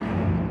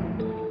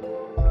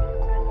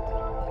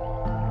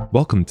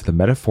Welcome to the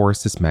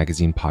Metaphorosis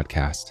Magazine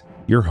podcast,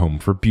 your home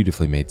for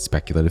beautifully made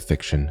speculative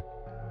fiction.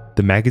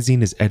 The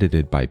magazine is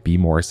edited by B.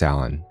 Morris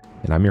Allen,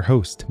 and I'm your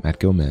host,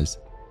 Matt Gomez.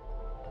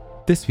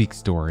 This week's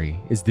story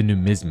is The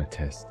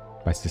Numismatist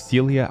by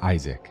Cecilia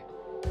Isaac.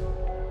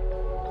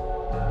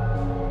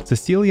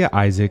 Cecilia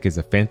Isaac is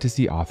a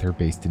fantasy author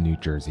based in New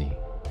Jersey.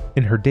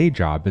 In her day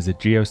job as a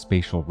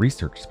geospatial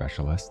research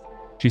specialist,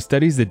 she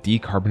studies the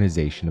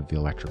decarbonization of the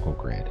electrical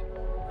grid.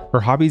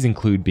 Her hobbies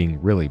include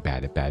being really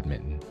bad at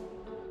badminton.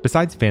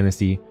 Besides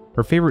fantasy,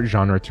 her favorite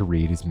genre to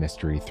read is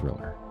mystery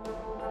thriller.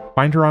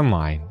 Find her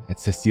online at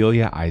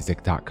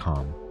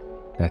ceciliaisaac.com.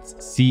 That's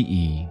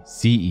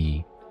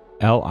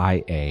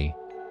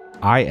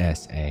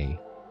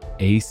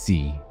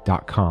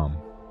CECELIAISAAC.com,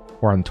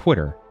 or on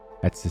Twitter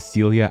at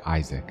Cecilia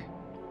Isaac.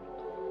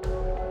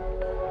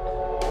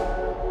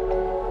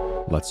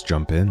 Let's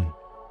jump in.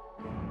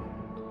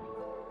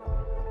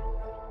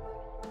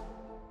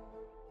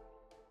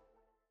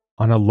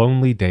 On a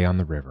lonely day on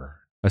the river,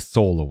 a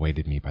soul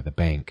awaited me by the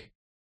bank.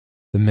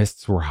 The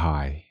mists were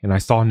high, and I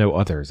saw no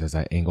others as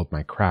I angled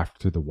my craft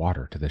through the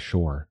water to the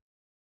shore.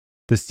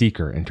 The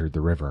seeker entered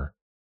the river.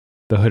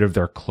 The hood of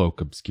their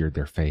cloak obscured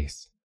their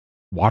face.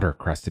 Water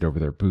crested over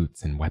their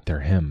boots and wet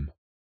their hem.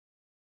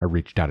 I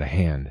reached out a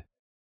hand.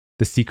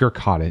 The seeker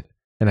caught it,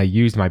 and I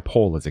used my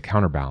pole as a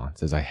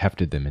counterbalance as I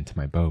hefted them into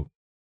my boat.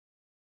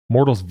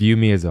 Mortals view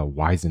me as a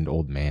wizened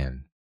old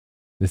man.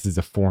 This is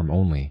a form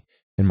only,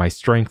 and my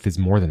strength is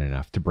more than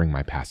enough to bring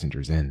my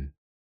passengers in.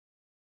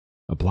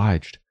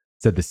 Obliged,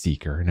 said the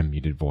seeker in a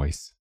muted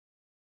voice.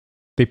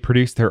 They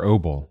produced their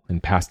obol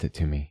and passed it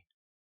to me.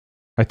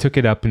 I took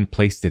it up and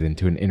placed it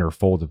into an inner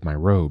fold of my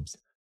robes.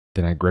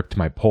 Then I gripped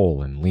my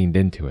pole and leaned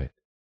into it,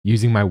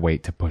 using my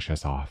weight to push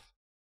us off.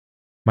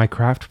 My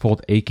craft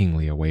pulled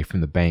achingly away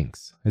from the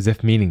banks, as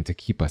if meaning to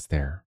keep us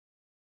there.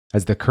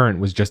 As the current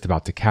was just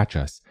about to catch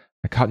us,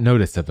 I caught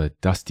notice of a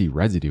dusty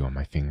residue on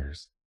my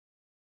fingers.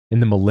 In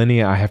the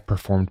millennia I have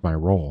performed my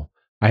role,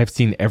 I have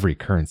seen every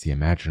currency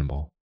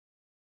imaginable.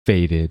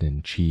 Faded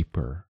and cheap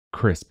or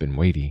crisp and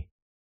weighty.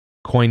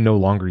 Coin no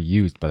longer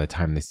used by the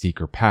time the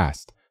seeker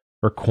passed,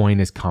 or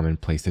coin as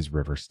commonplace as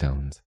river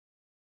stones.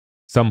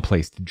 Some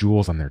placed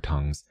jewels on their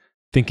tongues,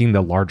 thinking the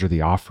larger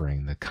the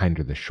offering, the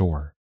kinder the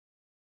shore.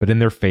 But in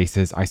their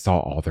faces I saw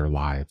all their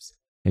lives,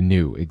 and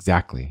knew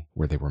exactly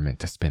where they were meant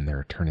to spend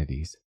their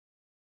eternities.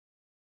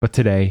 But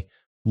today,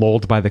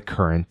 lulled by the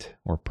current,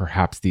 or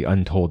perhaps the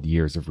untold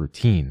years of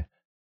routine,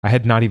 I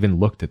had not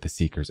even looked at the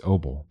seeker's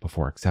obol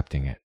before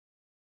accepting it.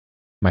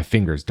 My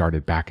fingers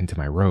darted back into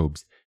my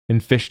robes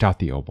and fished out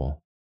the obol.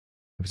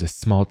 It was a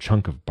small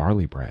chunk of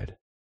barley bread,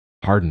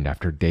 hardened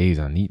after days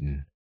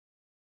uneaten.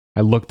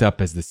 I looked up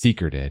as the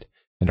seeker did,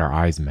 and our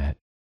eyes met.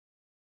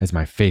 As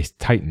my face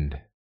tightened,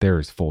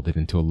 theirs folded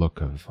into a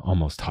look of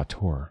almost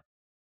hauteur.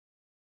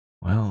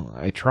 Well,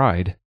 I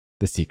tried,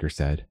 the seeker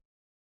said.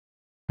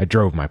 I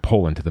drove my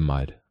pole into the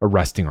mud,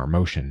 arresting our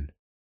motion.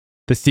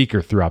 The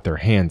seeker threw out their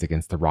hands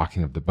against the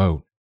rocking of the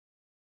boat.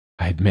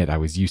 I admit I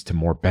was used to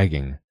more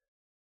begging.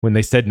 When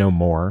they said no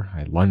more,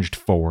 I lunged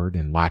forward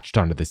and latched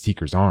onto the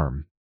seeker's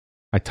arm.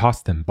 I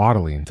tossed them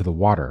bodily into the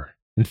water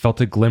and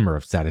felt a glimmer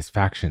of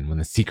satisfaction when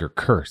the seeker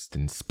cursed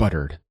and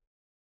sputtered.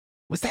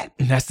 Was that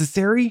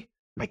necessary?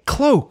 My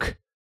cloak!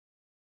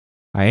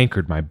 I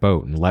anchored my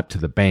boat and leapt to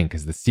the bank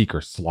as the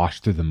seeker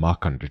sloshed through the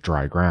muck onto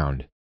dry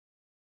ground.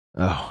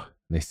 Oh,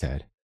 they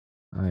said.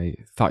 I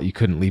thought you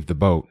couldn't leave the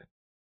boat.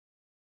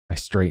 I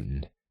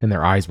straightened, and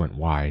their eyes went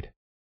wide.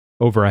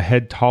 Over a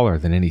head taller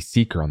than any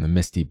seeker on the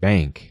misty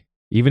bank,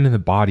 even in the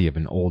body of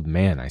an old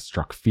man, I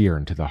struck fear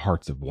into the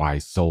hearts of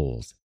wise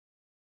souls.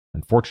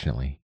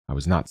 Unfortunately, I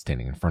was not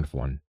standing in front of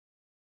one.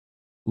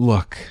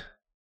 Look,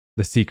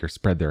 the seeker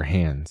spread their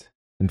hands,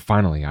 and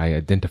finally I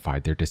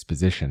identified their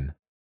disposition.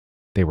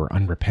 They were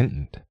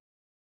unrepentant.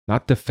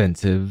 Not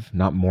defensive,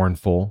 not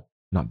mournful,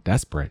 not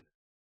desperate.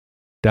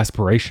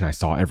 Desperation I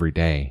saw every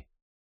day.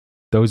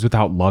 Those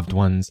without loved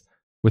ones,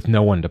 with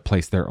no one to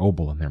place their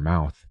obol in their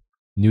mouth,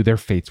 knew their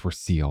fates were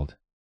sealed,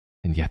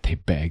 and yet they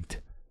begged.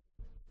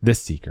 This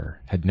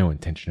seeker had no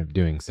intention of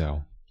doing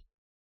so.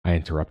 I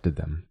interrupted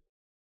them.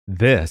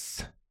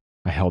 This,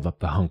 I held up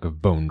the hunk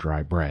of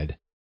bone-dry bread,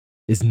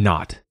 is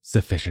not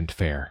sufficient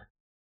fare.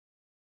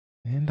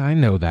 And I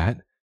know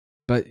that,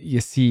 but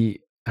you see,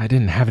 I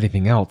didn't have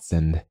anything else,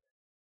 and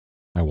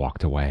I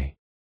walked away.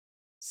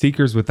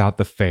 Seekers without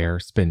the fare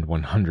spend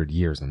 100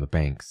 years on the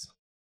banks.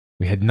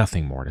 We had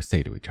nothing more to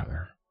say to each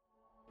other.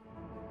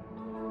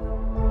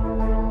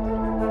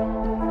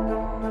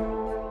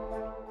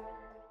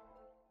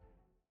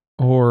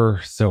 Or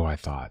so I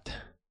thought.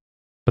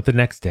 But the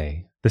next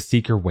day, the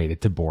seeker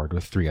waited to board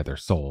with 3 other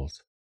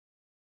souls.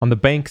 On the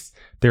banks,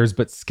 there is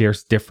but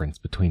scarce difference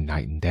between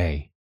night and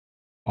day.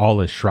 All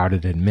is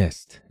shrouded in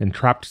mist, and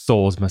trapped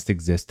souls must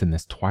exist in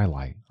this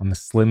twilight on the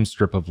slim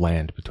strip of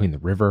land between the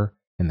river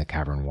and the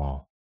cavern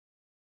wall.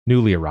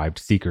 Newly arrived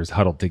seekers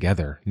huddled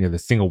together near the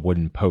single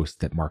wooden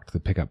post that marked the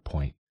pickup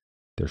point,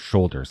 their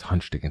shoulders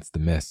hunched against the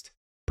mist,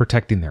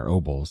 protecting their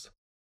obols.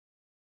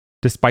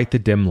 Despite the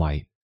dim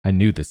light, I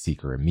knew the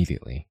seeker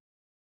immediately.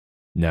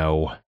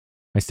 No,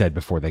 I said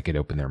before they could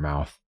open their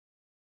mouth.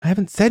 I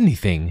haven't said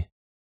anything,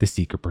 the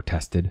Seeker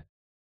protested.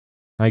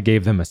 I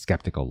gave them a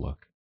skeptical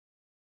look.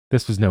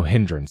 This was no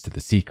hindrance to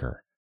the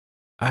Seeker.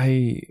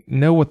 I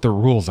know what the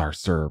rules are,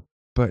 sir,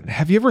 but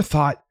have you ever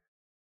thought...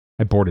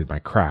 I boarded my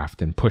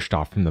craft and pushed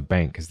off from the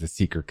bank as the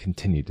Seeker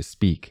continued to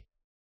speak.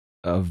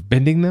 Of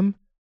bending them?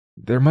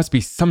 There must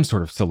be some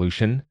sort of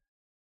solution.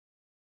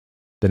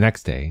 The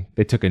next day,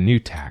 they took a new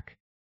tack.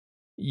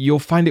 You'll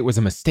find it was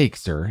a mistake,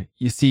 sir.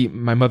 You see,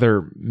 my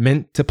mother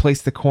meant to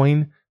place the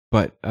coin,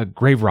 but a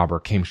grave robber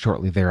came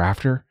shortly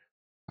thereafter.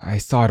 I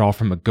saw it all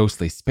from a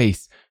ghostly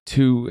space,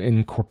 too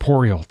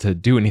incorporeal to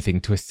do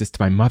anything to assist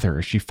my mother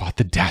as she fought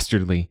the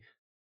dastardly...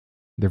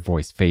 Their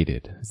voice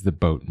faded as the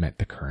boat met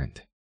the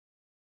current.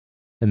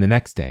 And the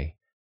next day,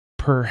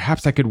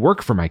 perhaps I could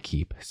work for my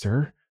keep,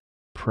 sir.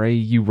 Pray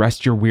you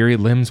rest your weary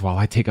limbs while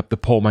I take up the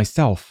pole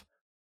myself.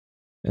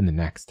 And the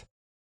next,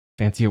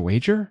 fancy a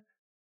wager?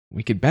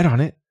 We could bet on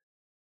it.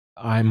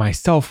 I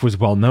myself was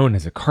well known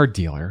as a card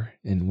dealer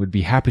and would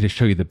be happy to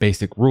show you the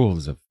basic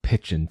rules of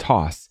pitch and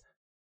toss.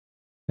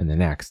 And the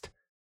next,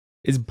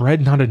 is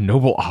bread not a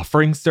noble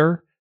offering,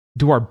 sir?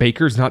 Do our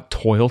bakers not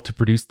toil to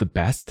produce the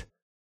best?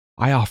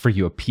 I offer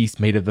you a piece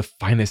made of the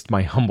finest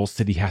my humble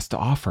city has to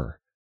offer.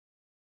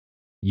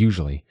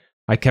 Usually,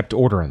 I kept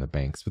order on the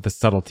banks with the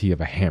subtlety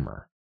of a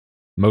hammer.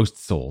 Most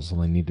souls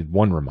only needed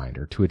one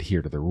reminder to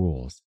adhere to the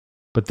rules,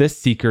 but this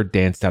Seeker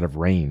danced out of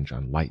range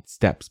on light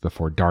steps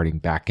before darting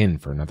back in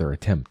for another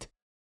attempt.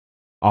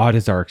 Odd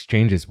as our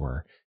exchanges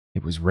were,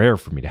 it was rare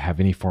for me to have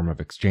any form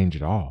of exchange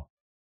at all,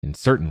 and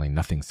certainly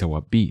nothing so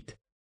upbeat.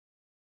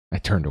 I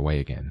turned away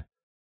again,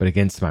 but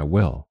against my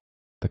will,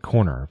 the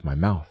corner of my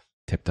mouth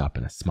tipped up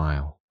in a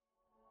smile.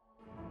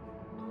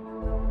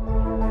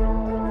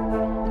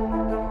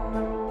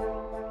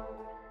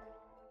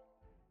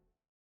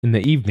 In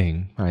the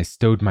evening, I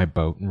stowed my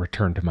boat and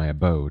returned to my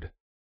abode.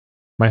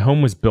 My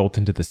home was built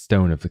into the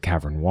stone of the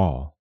cavern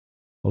wall.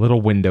 A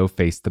little window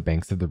faced the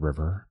banks of the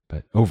river,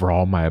 but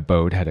overall my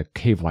abode had a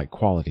cave-like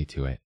quality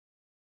to it.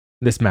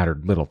 This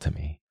mattered little to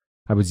me.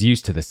 I was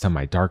used to the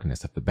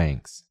semi-darkness of the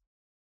banks.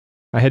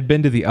 I had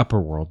been to the upper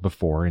world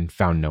before and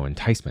found no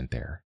enticement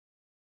there.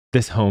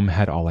 This home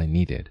had all I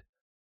needed: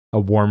 a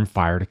warm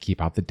fire to keep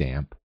out the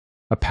damp,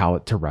 a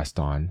pallet to rest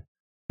on,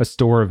 a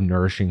store of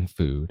nourishing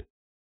food.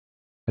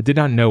 I did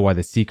not know why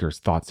the Seekers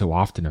thought so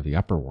often of the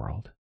upper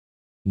world.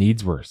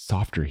 Needs were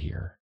softer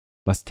here,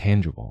 less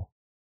tangible.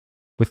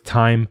 With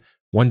time,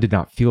 one did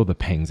not feel the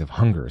pangs of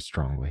hunger as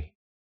strongly,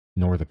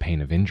 nor the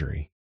pain of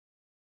injury.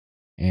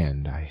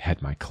 And I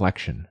had my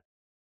collection.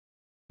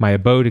 My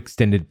abode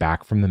extended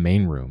back from the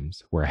main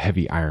rooms, where a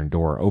heavy iron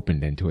door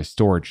opened into a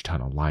storage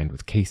tunnel lined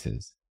with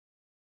cases.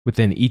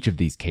 Within each of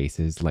these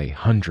cases lay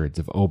hundreds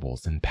of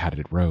obols in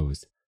padded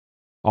rows.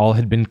 All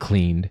had been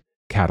cleaned,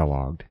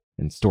 catalogued,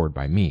 and stored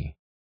by me.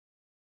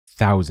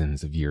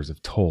 Thousands of years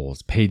of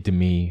tolls paid to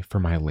me for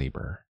my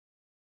labor.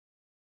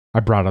 I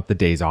brought up the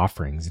day's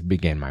offerings and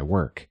began my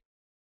work.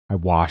 I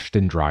washed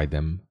and dried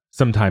them,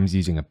 sometimes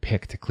using a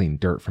pick to clean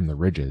dirt from the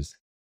ridges.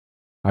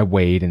 I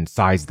weighed and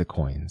sized the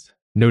coins,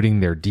 noting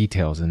their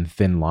details in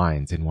thin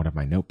lines in one of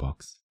my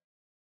notebooks.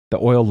 The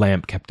oil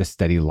lamp kept a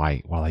steady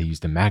light while I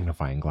used a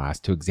magnifying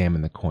glass to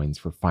examine the coins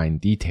for fine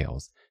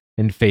details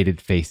and faded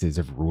faces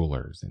of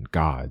rulers and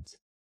gods.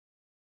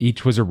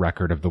 Each was a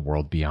record of the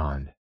world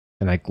beyond,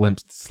 and I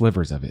glimpsed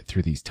slivers of it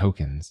through these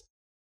tokens.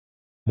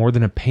 More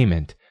than a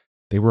payment,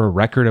 they were a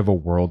record of a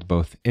world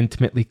both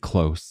intimately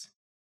close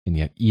and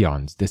yet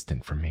eons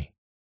distant from me.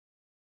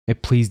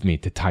 It pleased me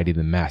to tidy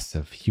the mess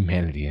of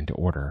humanity into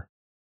order.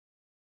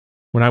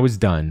 When I was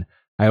done,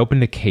 I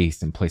opened a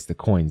case and placed the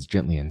coins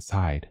gently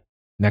inside,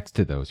 next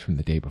to those from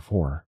the day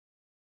before.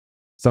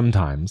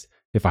 Sometimes,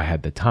 if I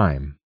had the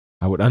time,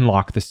 I would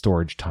unlock the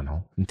storage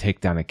tunnel and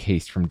take down a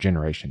case from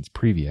generations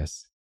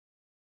previous.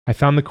 I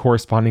found the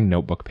corresponding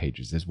notebook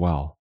pages as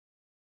well.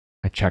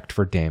 I checked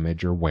for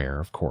damage or wear,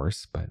 of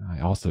course, but I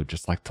also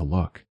just liked to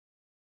look.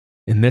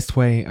 In this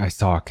way, I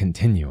saw a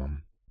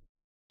continuum.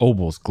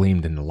 Obols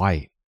gleamed in the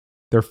light,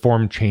 their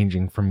form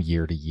changing from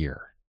year to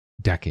year,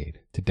 decade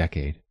to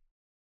decade.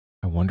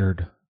 I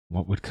wondered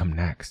what would come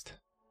next.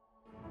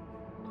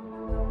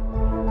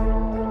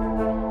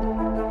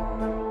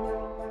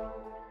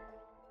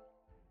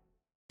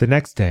 The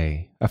next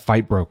day, a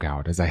fight broke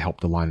out as I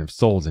helped a line of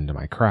souls into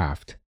my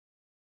craft.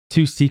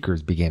 2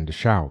 Seekers began to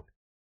shout.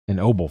 An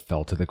obol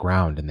fell to the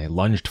ground and they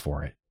lunged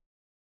for it.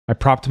 I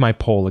propped my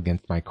pole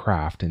against my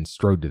craft and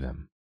strode to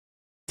them.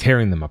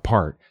 Tearing them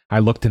apart, I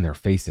looked in their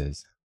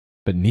faces,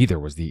 but neither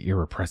was the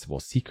irrepressible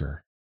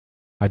Seeker.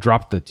 I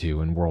dropped the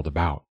 2 and whirled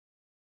about.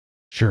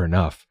 Sure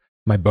enough,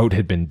 my boat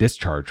had been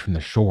discharged from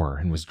the shore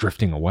and was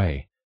drifting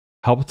away,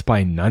 helped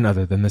by none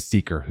other than the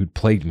Seeker who'd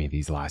plagued me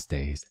these last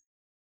days.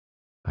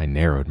 I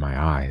narrowed my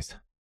eyes.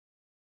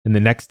 In the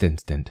next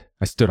instant,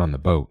 I stood on the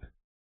boat.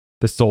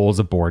 The souls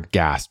aboard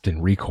gasped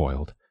and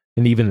recoiled,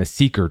 and even the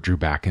Seeker drew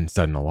back in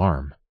sudden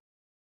alarm.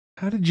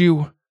 How did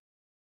you...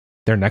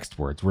 Their next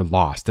words were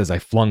lost as I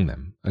flung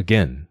them,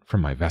 again,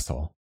 from my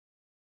vessel.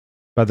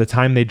 By the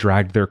time they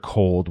dragged their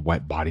cold,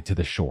 wet body to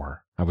the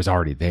shore, I was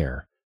already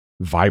there,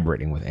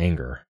 vibrating with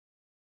anger.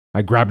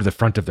 I grabbed the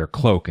front of their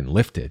cloak and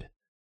lifted.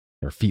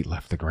 Their feet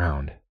left the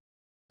ground.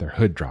 Their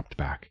hood dropped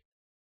back.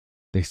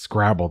 They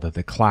scrabbled at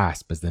the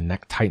clasp as the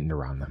neck tightened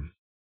around them.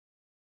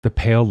 The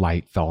pale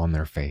light fell on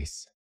their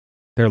face.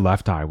 Their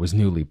left eye was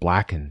newly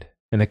blackened,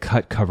 and a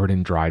cut covered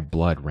in dried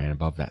blood ran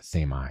above that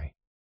same eye.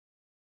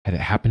 Had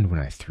it happened when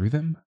I threw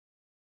them?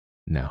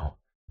 No,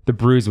 the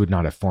bruise would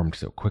not have formed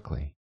so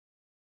quickly.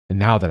 And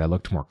now that I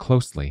looked more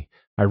closely,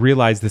 I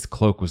realized this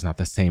cloak was not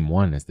the same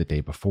one as the day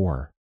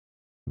before.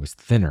 It was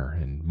thinner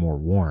and more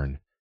worn,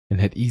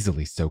 and had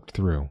easily soaked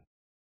through.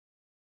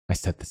 I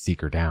set the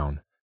Seeker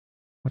down.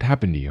 What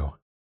happened to you?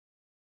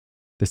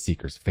 The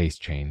Seeker's face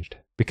changed,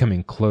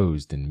 becoming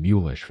closed and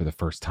mulish for the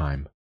first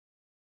time.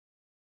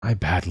 My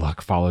bad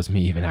luck follows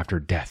me even after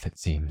death, it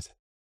seems.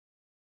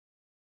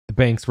 The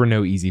banks were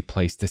no easy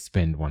place to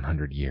spend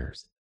 100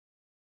 years.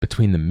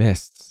 Between the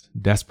mists,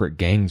 desperate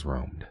gangs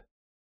roamed.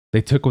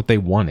 They took what they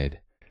wanted,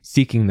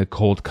 seeking the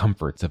cold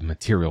comforts of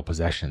material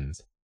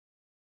possessions.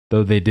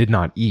 Though they did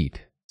not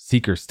eat,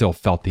 Seekers still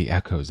felt the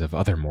echoes of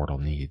other mortal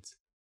needs.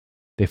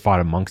 They fought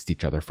amongst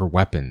each other for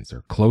weapons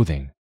or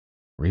clothing,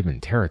 or even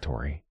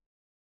territory.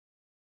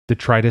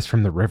 Detritus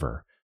from the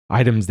river,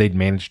 items they'd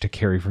managed to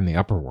carry from the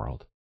upper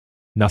world.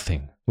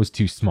 Nothing was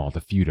too small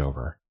to feud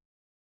over.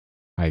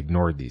 I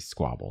ignored these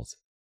squabbles.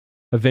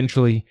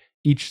 Eventually,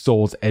 each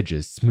soul's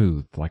edges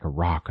smoothed like a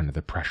rock under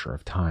the pressure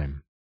of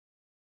time.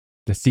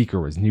 The Seeker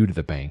was new to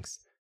the banks,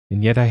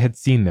 and yet I had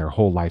seen their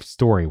whole life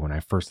story when I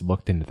first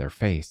looked into their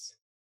face.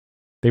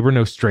 They were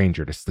no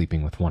stranger to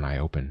sleeping with one eye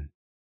open.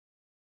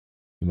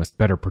 You must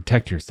better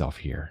protect yourself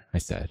here, I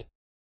said.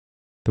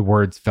 The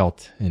words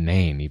felt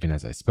inane even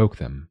as I spoke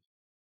them.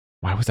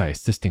 Why was I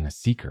assisting a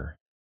Seeker?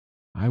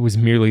 I was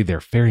merely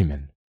their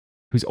ferryman,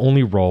 whose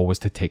only role was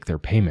to take their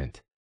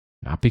payment,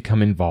 not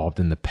become involved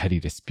in the petty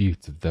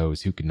disputes of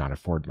those who could not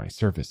afford my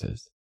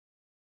services.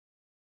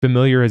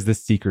 Familiar as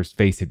this Seeker's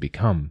face had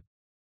become,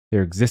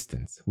 their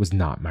existence was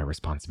not my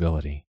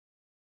responsibility.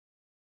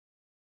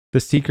 The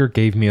Seeker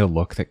gave me a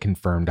look that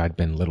confirmed I'd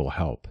been little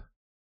help.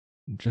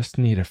 Just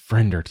need a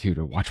friend or two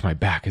to watch my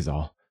back is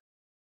all.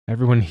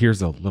 Everyone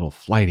here's a little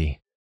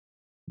flighty.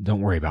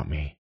 Don't worry about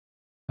me.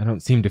 I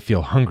don't seem to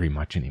feel hungry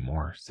much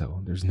anymore,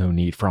 so there's no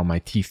need for all my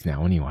teeth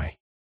now anyway.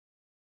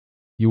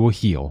 You will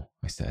heal,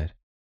 I said,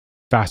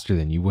 faster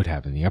than you would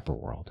have in the upper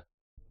world.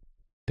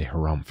 They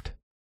harumphed.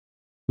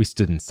 We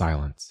stood in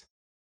silence.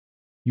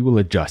 You will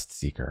adjust,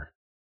 Seeker.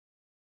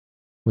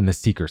 When the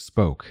Seeker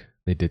spoke,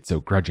 they did so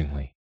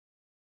grudgingly.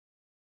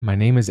 My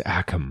name is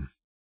Akim.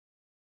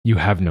 You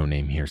have no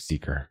name here,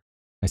 Seeker,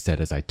 I said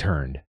as I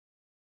turned.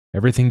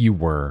 Everything you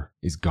were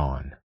is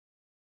gone.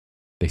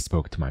 They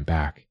spoke to my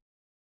back.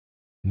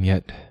 And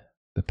yet,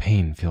 the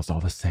pain feels all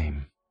the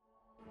same.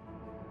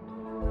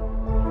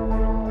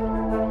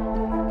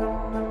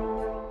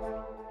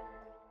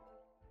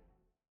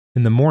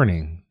 In the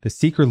morning, the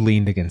Seeker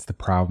leaned against the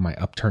prow of my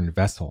upturned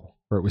vessel,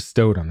 where it was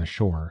stowed on the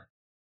shore.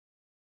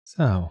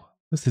 So,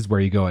 this is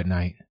where you go at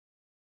night.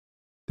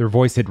 Their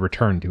voice had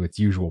returned to its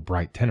usual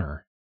bright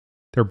tenor.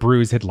 Their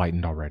bruise had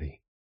lightened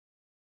already.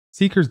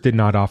 Seekers did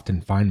not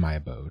often find my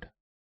abode.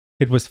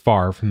 It was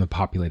far from the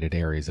populated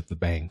areas of the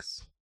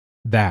banks.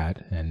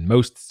 That, and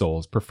most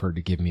souls preferred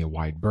to give me a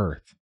wide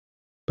berth.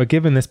 But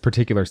given this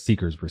particular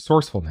Seeker's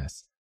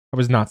resourcefulness, I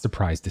was not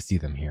surprised to see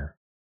them here.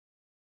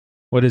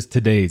 What is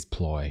today's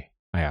ploy?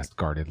 I asked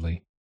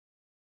guardedly.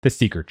 The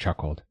Seeker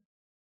chuckled.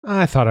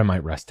 I thought I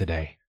might rest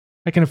today.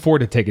 I can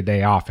afford to take a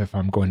day off if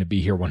I'm going to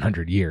be here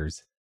 100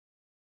 years.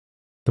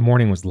 The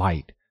morning was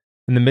light,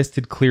 and the mist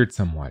had cleared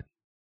somewhat.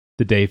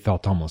 The day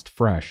felt almost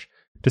fresh,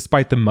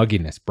 despite the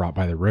mugginess brought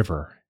by the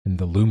river and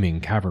the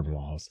looming cavern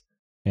walls,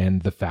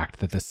 and the fact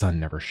that the sun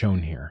never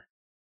shone here.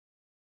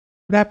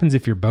 What happens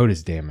if your boat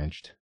is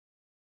damaged?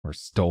 Or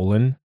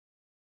stolen?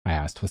 I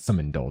asked with some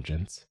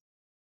indulgence.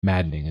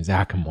 Maddening as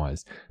Akim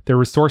was, their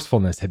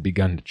resourcefulness had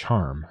begun to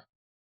charm.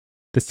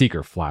 The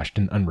Seeker flashed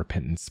an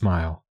unrepentant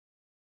smile.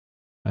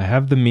 I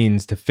have the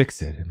means to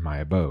fix it in my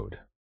abode.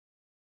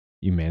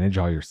 You manage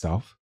all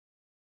yourself?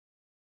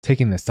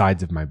 Taking the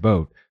sides of my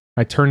boat,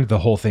 I turned the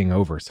whole thing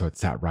over so it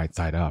sat right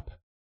side up.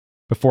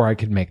 Before I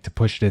could make to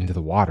push it into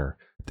the water,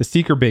 the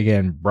Seeker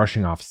began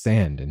brushing off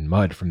sand and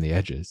mud from the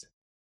edges.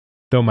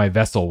 Though my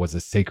vessel was a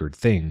sacred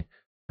thing,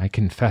 I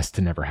confessed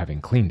to never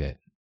having cleaned it.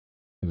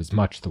 It was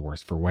much the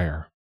worse for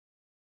wear.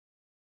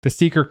 The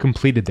Seeker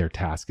completed their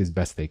task as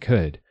best they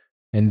could,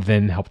 and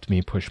then helped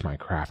me push my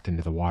craft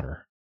into the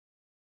water.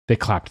 They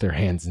clapped their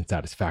hands in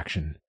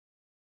satisfaction.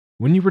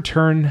 When you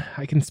return,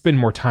 I can spend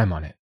more time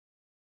on it.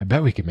 I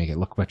bet we could make it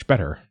look much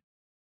better.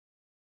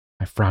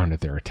 I frowned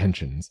at their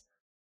attentions.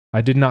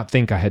 I did not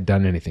think I had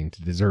done anything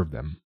to deserve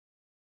them,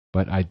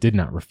 but I did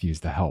not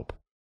refuse the help.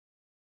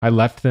 I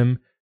left them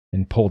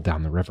and pulled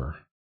down the river,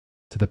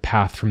 to the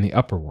path from the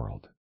upper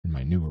world and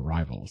my new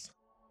arrivals.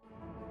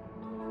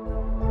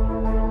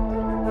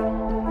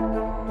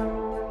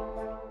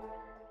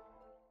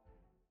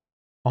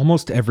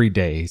 Almost every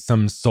day,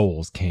 some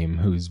souls came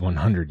whose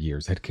 100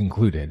 years had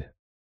concluded,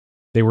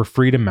 They were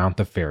free to mount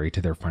the ferry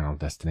to their final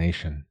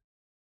destination.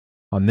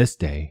 On this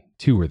day,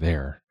 2 were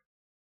there.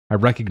 I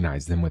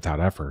recognized them without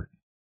effort.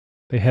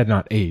 They had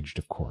not aged,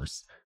 of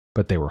course,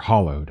 but they were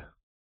hollowed.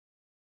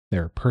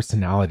 Their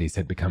personalities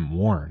had become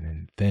worn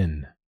and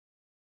thin.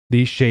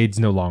 These shades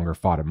no longer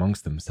fought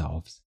amongst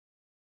themselves.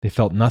 They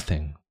felt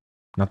nothing,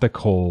 not the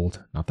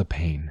cold, not the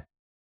pain.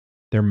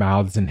 Their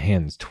mouths and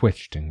hands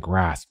twitched and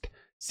grasped,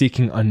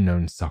 seeking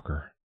unknown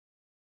succor.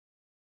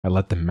 I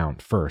let them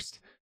mount first,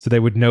 so they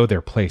would know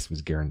their place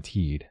was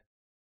guaranteed.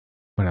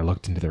 When I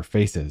looked into their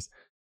faces,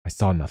 I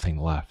saw nothing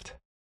left.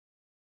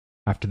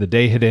 After the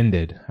day had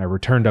ended, I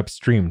returned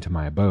upstream to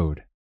my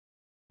abode.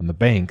 On the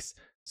banks,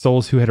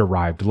 souls who had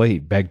arrived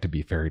late begged to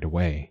be ferried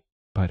away,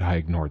 but I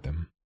ignored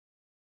them.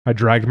 I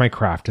dragged my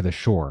craft to the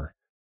shore.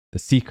 The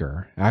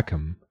seeker,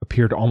 Akim,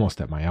 appeared almost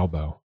at my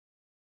elbow.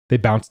 They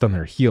bounced on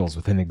their heels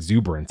with an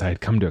exuberance I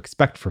had come to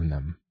expect from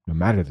them, no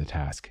matter the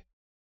task.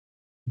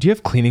 "Do you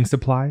have cleaning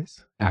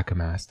supplies?"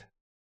 Akim asked.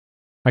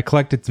 I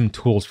collected some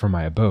tools from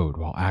my abode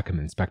while Akim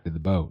inspected the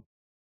boat.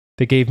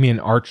 They gave me an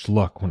arched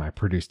look when I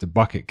produced a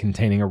bucket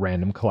containing a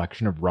random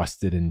collection of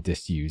rusted and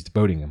disused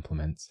boating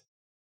implements.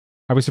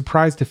 I was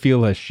surprised to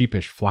feel a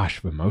sheepish flash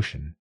of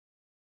emotion.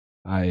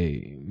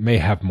 "I may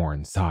have more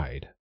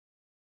inside."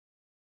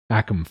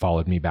 Akim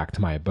followed me back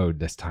to my abode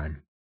this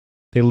time.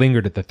 They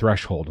lingered at the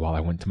threshold while I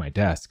went to my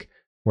desk,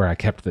 where I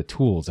kept the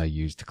tools I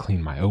used to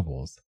clean my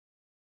obols.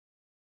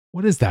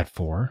 "What is that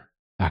for?"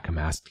 Akim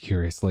asked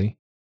curiously.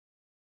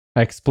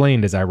 I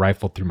explained as I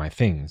rifled through my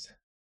things.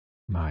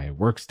 "My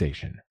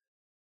workstation,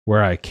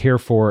 where I care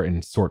for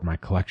and sort my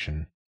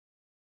collection."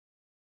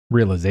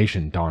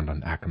 Realization dawned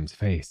on Akim's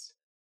face.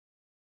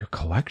 "Your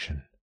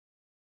collection?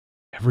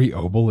 Every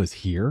obol is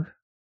here?"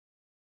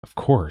 "Of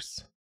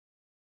course."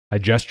 I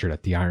gestured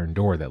at the iron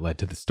door that led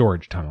to the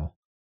storage tunnel.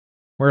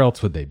 "Where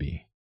else would they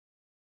be?"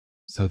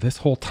 "So this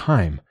whole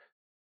time,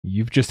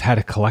 you've just had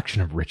a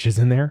collection of riches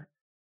in there?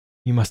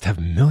 You must have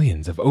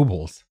millions of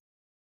obols."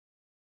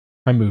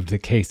 I moved the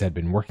case I'd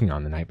been working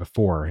on the night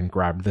before and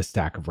grabbed the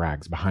stack of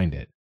rags behind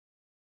it.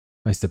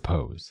 "I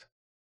suppose."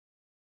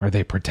 "Are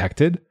they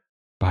protected?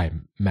 By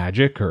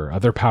magic or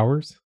other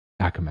powers?"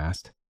 Akim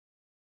asked.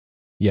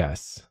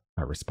 "Yes,"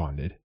 I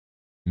responded.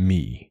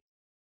 "Me."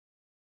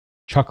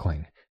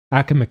 Chuckling,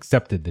 Akim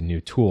accepted the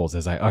new tools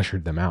as I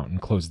ushered them out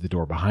and closed the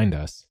door behind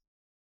us.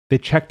 They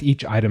checked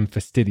each item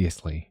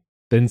fastidiously,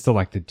 then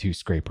selected 2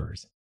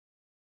 scrapers.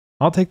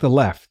 "I'll take the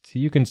left,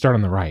 you can start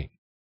on the right."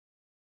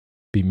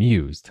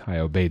 Bemused, I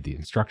obeyed the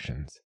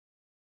instructions.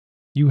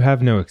 "You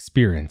have no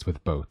experience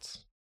with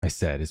boats," I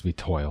said as we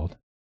toiled.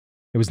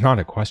 It was not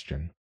a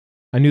question.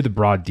 I knew the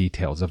broad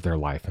details of their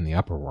life in the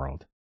upper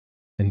world,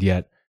 and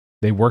yet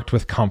they worked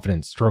with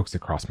confident strokes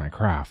across my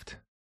craft.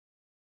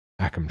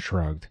 Akim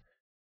shrugged.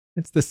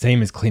 "It's the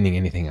same as cleaning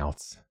anything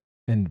else,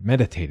 and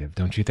meditative,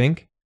 don't you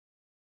think?"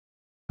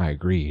 I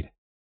agreed.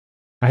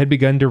 I had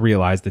begun to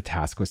realize the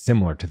task was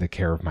similar to the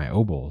care of my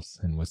obols,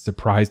 and was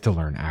surprised to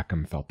learn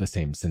Akim felt the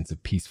same sense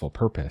of peaceful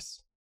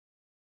purpose.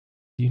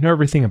 "Do you know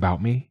everything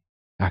about me?"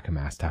 Akim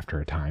asked after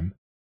a time.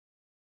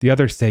 "The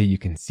others say you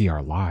can see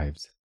our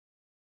lives."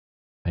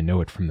 "I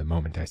know it from the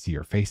moment I see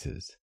your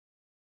faces."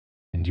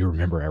 "And you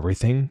remember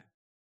everything?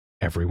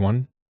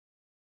 Everyone?"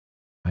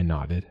 I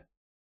nodded.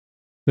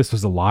 This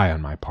was a lie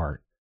on my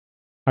part.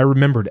 I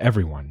remembered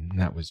everyone, and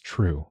that was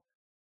true.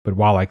 But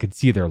while I could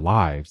see their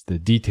lives, the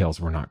details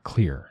were not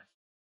clear.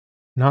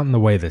 Not in the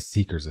way the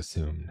Seekers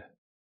assumed.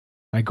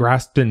 I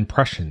grasped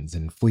impressions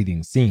and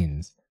fleeting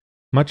scenes,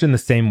 much in the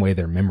same way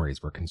their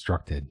memories were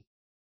constructed.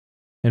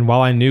 And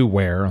while I knew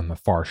where on the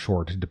far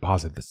shore to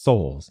deposit the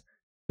souls,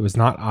 it was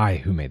not I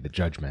who made the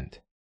judgment.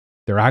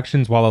 Their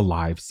actions while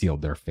alive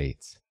sealed their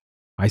fates.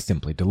 I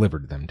simply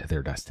delivered them to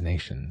their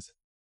destinations.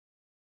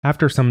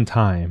 After some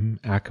time,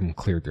 Akim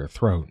cleared their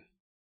throat.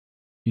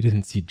 "You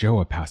didn't see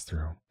Joa pass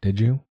through, did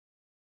you?"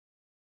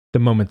 The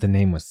moment the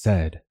name was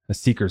said, a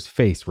Seeker's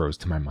face rose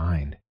to my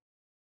mind.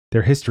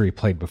 Their history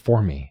played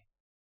before me,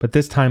 but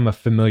this time a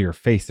familiar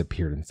face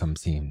appeared in some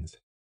scenes.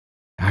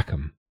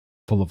 Akim,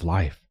 full of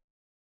life.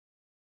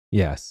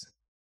 "Yes.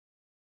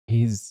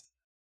 He's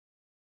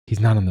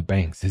not on the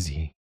banks, is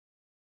he?"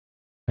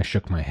 I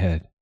shook my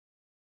head.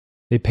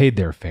 They paid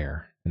their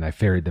fare, and I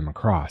ferried them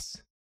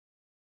across.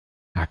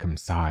 Akim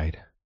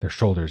sighed, their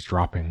shoulders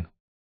dropping.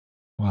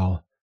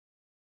 "Well,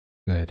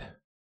 good.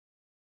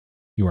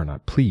 You are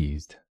not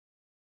pleased."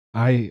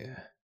 "I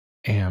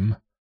am.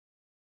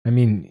 I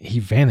mean, he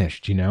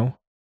vanished, you know?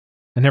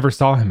 I never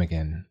saw him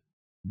again,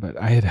 but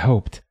I had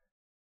hoped.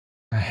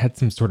 I had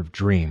some sort of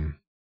dream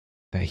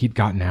that he'd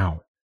gotten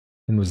out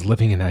and was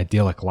living an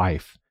idyllic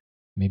life,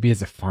 maybe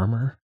as a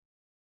farmer."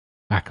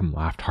 Akim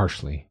laughed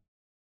harshly.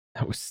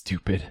 "That was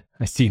stupid.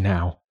 I see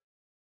now."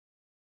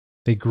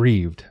 They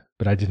grieved,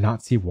 but I did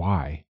not see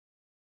why.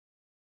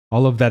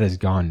 "All of that is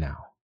gone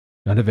now.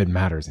 None of it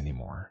matters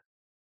anymore."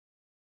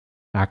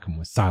 Akim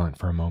was silent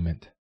for a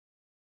moment.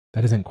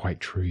 "That isn't quite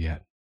true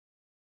yet."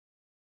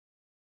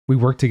 We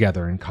worked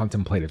together in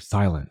contemplative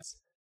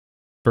silence,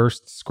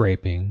 first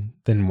scraping,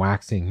 then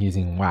waxing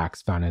using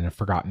wax found in a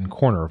forgotten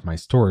corner of my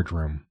storage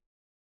room.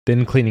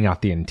 then cleaning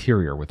out the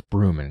interior with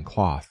broom and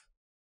cloth.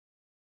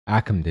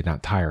 Ackham did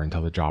not tire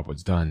until the job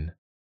was done.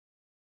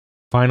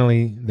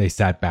 Finally, they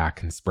sat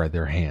back and spread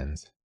their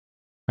hands.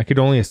 I could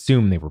only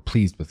assume they were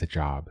pleased with the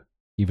job,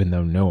 even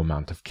though no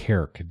amount of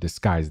care could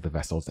disguise the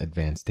vessel's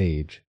advanced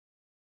age.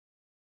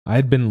 I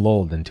had been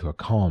lulled into a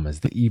calm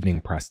as the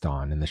evening pressed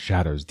on and the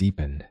shadows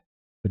deepened,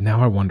 but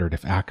now I wondered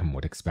if Ackham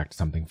would expect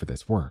something for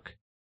this work.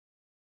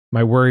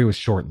 My worry was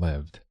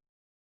short-lived.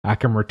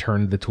 Ackham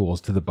returned the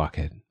tools to the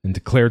bucket and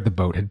declared the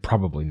boat had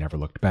probably never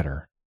looked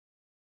better.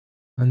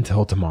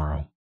 "Until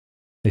tomorrow,"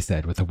 they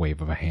said with a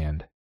wave of a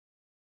hand.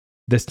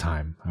 This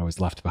time, I was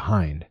left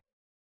behind,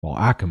 while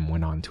Ackham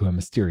went on to a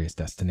mysterious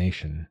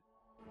destination.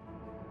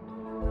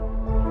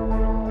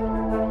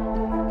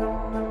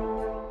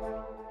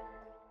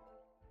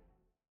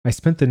 I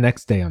spent the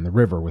next day on the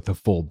river with a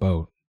full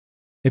boat.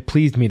 It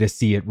pleased me to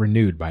see it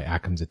renewed by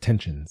Ackham's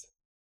attentions.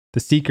 The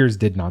seekers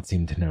did not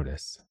seem to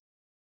notice.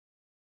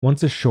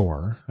 Once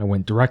ashore, I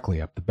went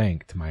directly up the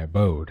bank to my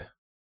abode.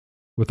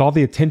 With all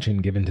the attention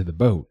given to the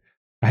boat,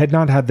 I had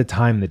not had the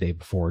time the day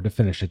before to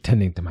finish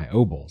attending to my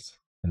obols,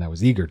 and I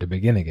was eager to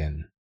begin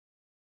again.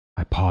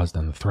 I paused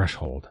on the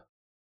threshold.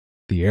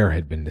 The air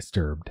had been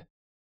disturbed.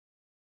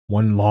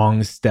 One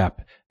long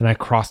step, and I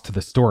crossed to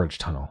the storage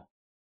tunnel.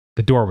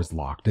 The door was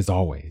locked, as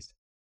always.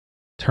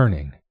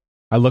 Turning,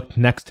 I looked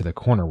next to the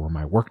corner where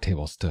my work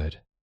table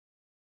stood.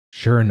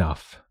 Sure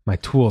enough, my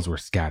tools were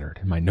scattered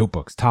and my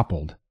notebooks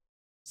toppled.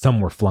 Some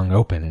were flung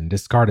open and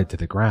discarded to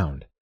the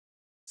ground.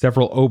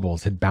 Several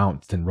obols had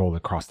bounced and rolled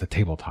across the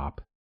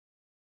tabletop.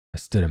 I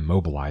stood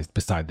immobilized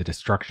beside the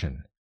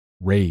destruction,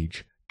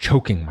 rage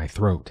choking my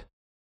throat.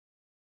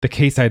 The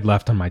case I'd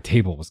left on my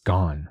table was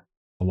gone,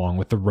 along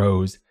with the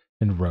rows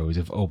and rows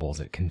of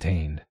obols it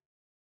contained.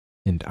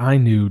 And I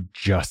knew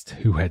just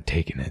who had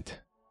taken it.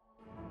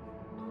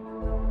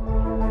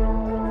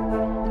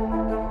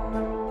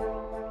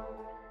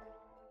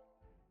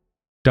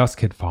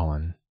 Dusk had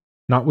fallen,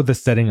 not with the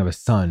setting of a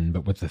sun,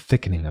 but with the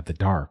thickening of the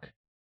dark.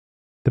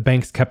 The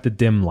banks kept a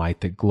dim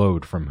light that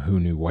glowed from who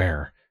knew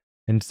where,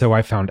 and so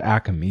I found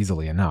Ackham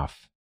easily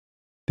enough.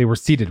 They were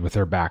seated with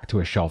their back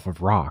to a shelf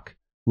of rock,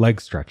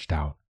 legs stretched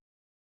out.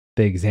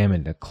 They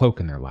examined a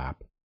cloak in their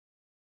lap.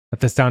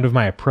 At the sound of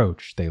my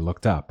approach, they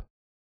looked up.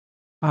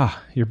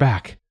 "Ah, you're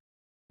back.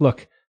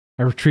 Look,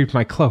 I retrieved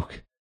my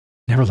cloak.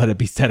 Never let it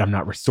be said I'm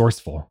not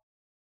resourceful.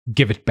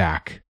 Give it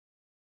back."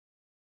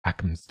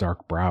 Ackham's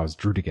dark brows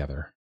drew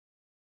together.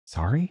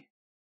 "Sorry?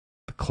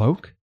 The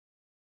cloak?"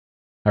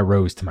 I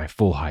rose to my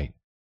full height,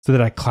 so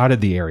that I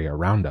clouded the area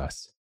around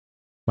us.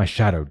 My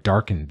shadow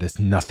darkened this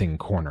nothing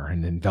corner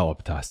and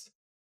enveloped us.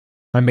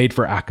 I made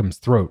for Ackham's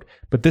throat,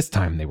 but this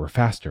time they were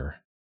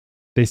faster.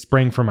 They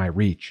sprang from my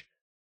reach.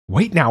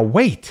 "Wait now,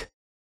 wait!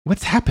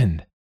 What's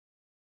happened?"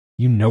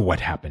 "You know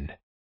what happened.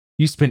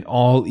 You spent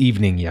all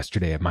evening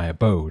yesterday at my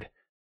abode.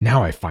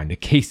 Now I find a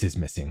case is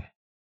missing."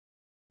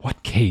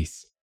 "What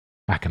case?"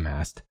 Ackham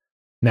asked,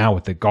 now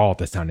with the gall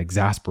to sound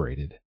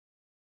exasperated.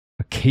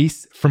 "A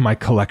case from my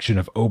collection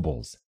of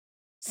obols.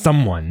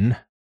 Someone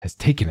has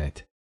taken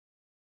it."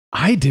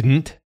 "I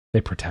didn't,"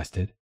 they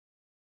protested.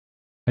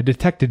 I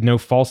detected no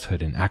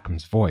falsehood in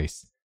Ackham's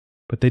voice,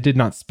 but they did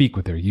not speak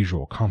with their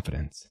usual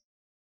confidence.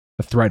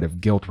 A thread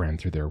of guilt ran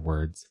through their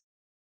words.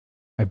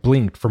 I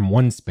blinked from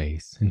one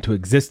space into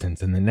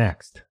existence in the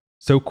next.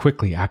 So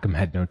quickly Ackham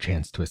had no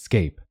chance to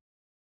escape.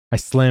 I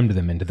slammed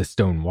them into the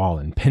stone wall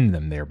and pinned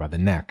them there by the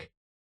neck.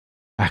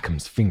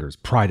 Ackham's fingers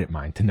pried at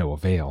mine to no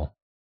avail.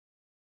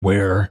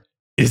 "Where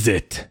is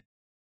it?"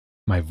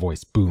 My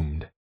voice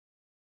boomed.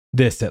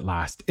 This at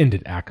last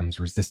ended Ackham's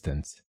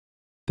resistance.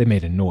 They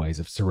made a noise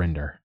of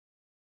surrender.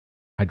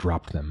 I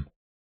dropped them.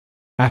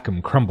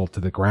 Ackham crumbled to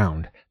the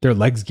ground, their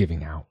legs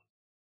giving out.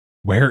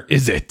 "Where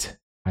is it?"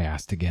 I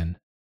asked again.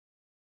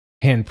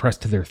 Hand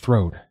pressed to their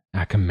throat,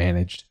 Ackham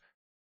managed.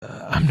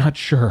 "I'm not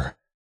sure.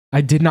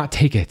 I did not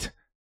take it.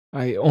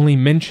 I only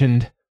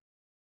mentioned—"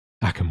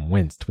 Ackham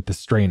winced with the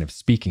strain of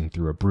speaking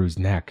through a bruised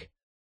neck.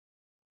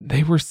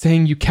 "They were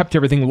saying you kept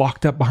everything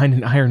locked up behind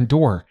an iron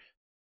door.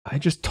 I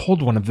just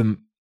told one of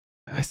them.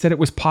 I said it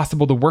was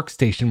possible the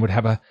workstation would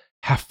have a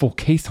half-full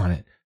case on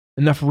it,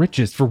 enough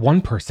riches for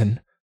one person."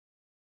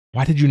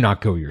 "Why did you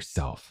not go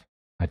yourself?"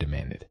 I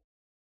demanded.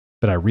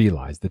 But I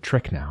realized the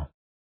trick now.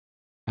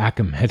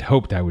 Ackham had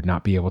hoped I would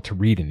not be able to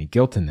read any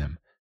guilt in them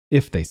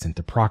if they sent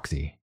a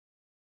proxy.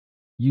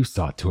 "You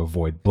sought to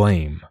avoid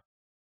blame."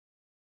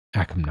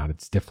 Ackham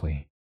nodded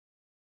stiffly.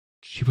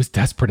 "She was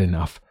desperate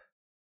enough.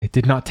 It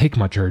did not take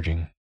much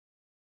urging.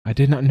 I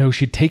did not know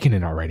she'd taken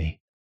it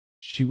already.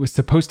 She was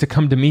supposed to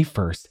come to me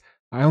first.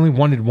 I only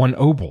wanted one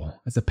obol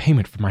as a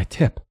payment for my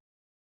tip."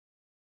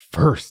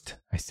 "First,"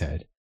 I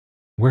said.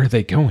 "Where are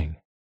they going?"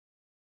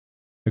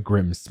 A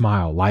grim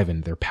smile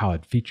livened their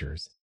pallid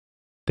features.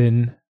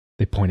 Then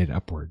they pointed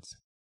upwards.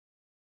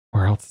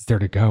 "Where else is there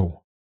to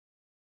go?"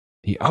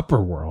 "The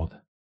upper world?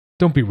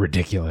 Don't be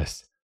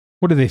ridiculous.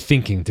 What are they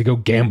thinking, to go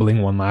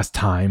gambling one last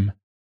time?"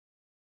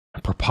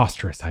 A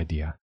preposterous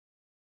idea.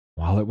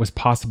 While it was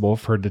possible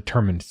for a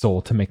determined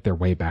soul to make their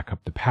way back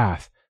up the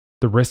path,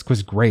 the risk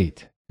was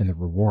great, and the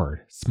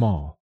reward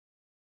small.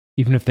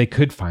 Even if they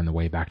could find the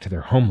way back to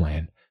their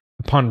homeland,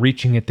 upon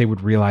reaching it they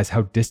would realize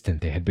how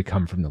distant they had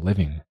become from the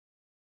living.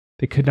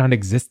 They could not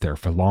exist there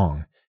for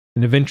long,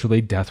 and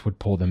eventually death would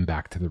pull them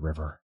back to the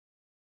river.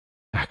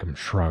 Ackham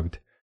shrugged.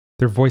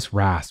 Their voice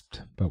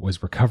rasped, but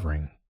was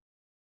recovering.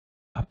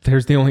 Up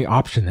there's the only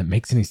option that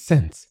makes any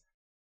sense.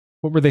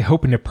 What were they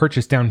hoping to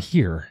purchase down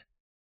here?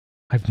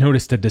 I've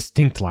noticed a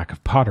distinct lack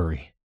of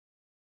pottery.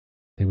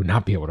 They would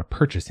not be able to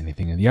purchase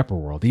anything in the upper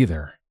world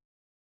either,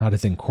 not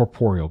as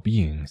incorporeal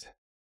beings.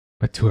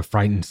 But to a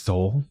frightened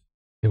soul,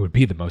 it would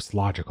be the most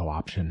logical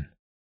option.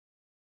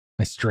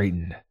 I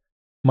straightened.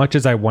 Much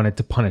as I wanted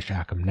to punish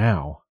Ackham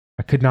now,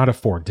 I could not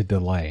afford to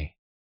delay.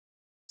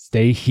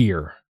 Stay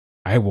here.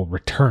 I will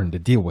return to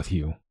deal with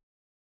you.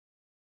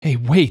 Hey,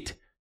 wait!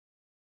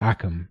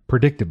 Ackham,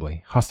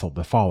 predictably, hustled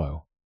to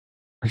follow.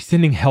 Are you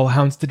sending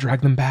hellhounds to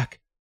drag them back?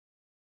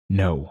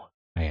 No,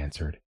 I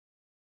answered.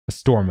 A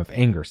storm of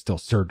anger still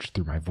surged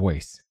through my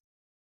voice.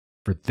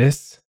 For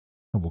this,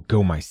 I will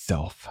go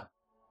myself.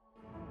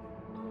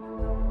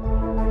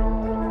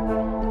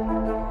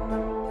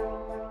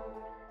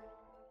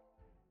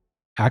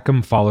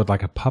 Ackham followed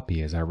like a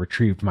puppy as I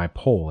retrieved my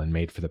pole and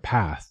made for the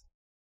path.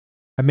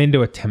 I made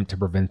no attempt to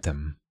prevent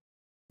them.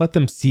 Let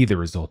them see the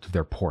result of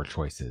their poor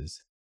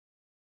choices.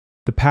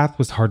 The path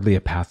was hardly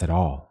a path at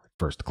all, at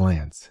first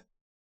glance.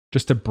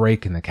 Just a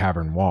break in the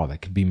cavern wall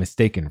that could be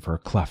mistaken for a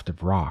cleft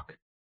of rock.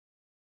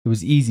 It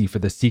was easy for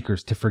the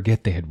seekers to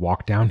forget they had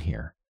walked down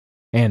here,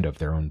 and of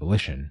their own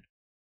volition.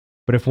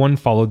 But if one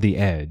followed the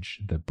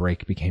edge, the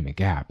break became a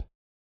gap.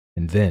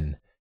 And then,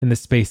 in the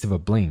space of a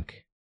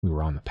blink, we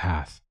were on the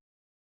path.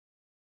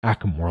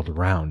 Ackham whirled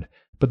around,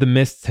 but the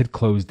mists had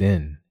closed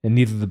in, and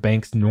neither the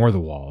banks nor the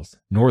walls,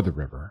 nor the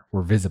river,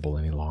 were visible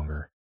any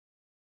longer.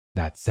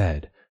 That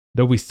said,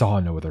 though we saw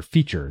no other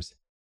features,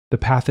 the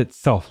path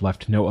itself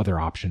left no other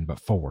option but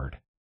forward.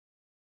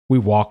 We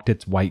walked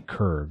its white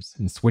curves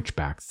and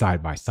switchbacks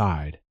side by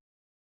side.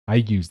 I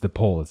used the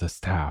pole as a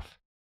staff.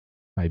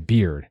 My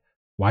beard,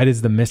 white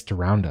as the mist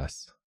around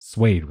us,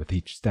 swayed with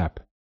each step.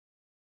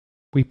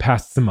 We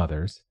passed some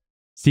others,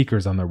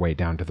 seekers on their way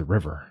down to the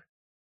river.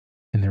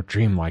 In their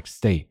dreamlike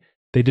state,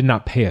 they did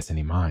not pay us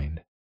any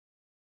mind.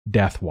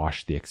 Death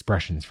washed the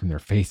expressions from their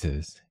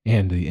faces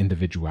and the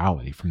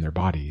individuality from their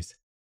bodies.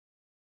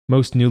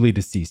 Most newly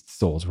deceased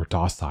souls were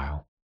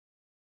docile.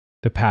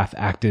 The path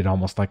acted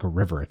almost like a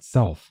river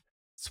itself,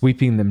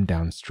 sweeping them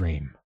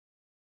downstream.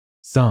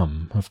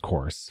 Some, of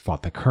course,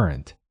 fought the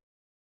current.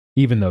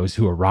 Even those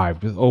who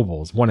arrived with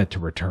obols wanted to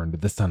return to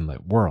the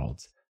sunlit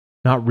worlds,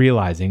 not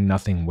realizing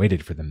nothing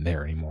waited for them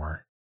there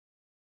anymore.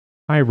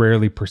 I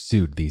rarely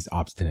pursued these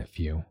obstinate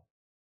few.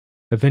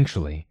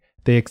 Eventually,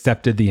 they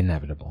accepted the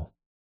inevitable.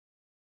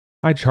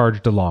 I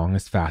charged along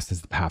as fast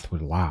as the path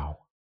would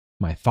allow.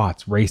 My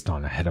thoughts raced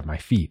on ahead of my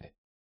feet.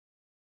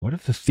 What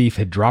if the thief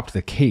had dropped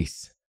the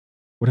case?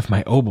 What if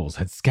my obols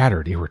had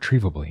scattered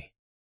irretrievably?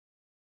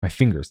 My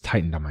fingers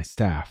tightened on my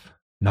staff,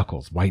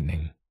 knuckles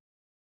whitening.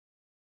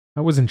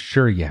 I wasn't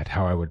sure yet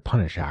how I would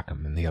punish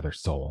Ackham and the other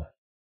soul,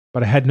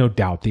 but I had no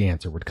doubt the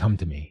answer would come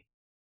to me.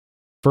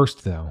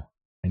 First, though,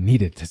 I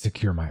needed to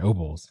secure my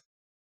obols.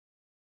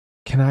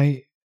 Can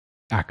I?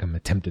 Ackham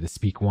attempted to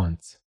speak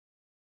once.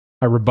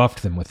 I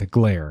rebuffed them with a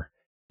glare,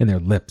 and their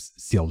lips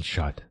sealed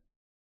shut.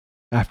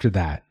 After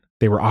that,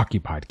 they were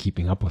occupied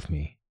keeping up with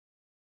me.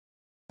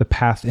 The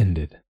path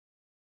ended.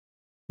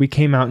 We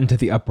came out into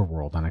the upper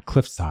world on a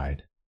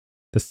cliffside.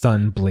 The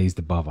sun blazed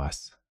above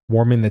us,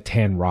 warming the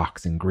tan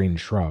rocks and green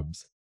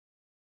shrubs.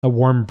 A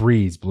warm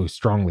breeze blew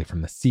strongly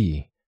from the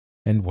sea,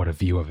 and what a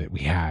view of it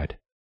we had.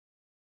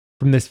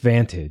 From this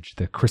vantage,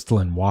 the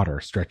crystalline water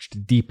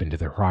stretched deep into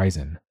the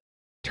horizon,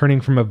 turning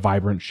from a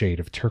vibrant shade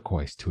of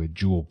turquoise to a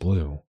jewel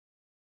blue.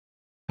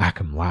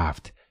 Ackham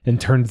laughed and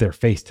turned their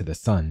face to the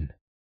sun.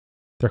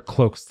 Their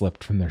cloaks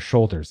slipped from their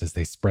shoulders as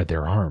they spread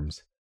their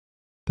arms.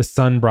 The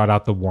sun brought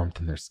out the warmth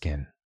in their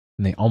skin,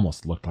 and they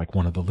almost looked like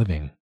one of the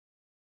living.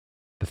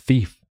 The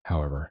thief,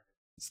 however,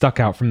 stuck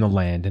out from the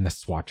land in a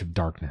swatch of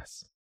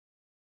darkness.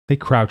 They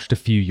crouched a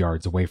few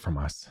yards away from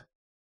us.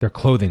 Their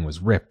clothing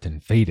was ripped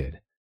and faded,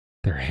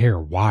 their hair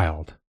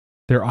wild,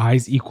 their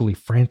eyes equally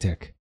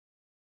frantic.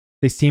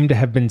 They seemed to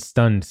have been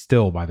stunned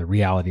still by the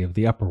reality of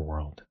the upper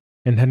world,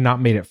 and had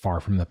not made it far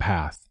from the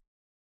path.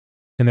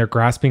 In their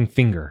grasping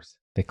fingers,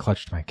 they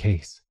clutched my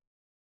case.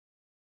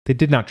 They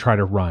did not try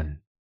to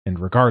run, and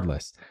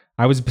regardless,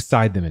 I was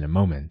beside them in a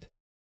moment.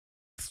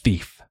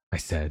 Thief, I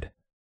said.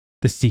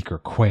 The seeker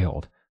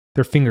quailed.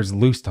 Their fingers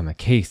loosed on the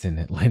case and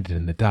it landed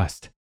in the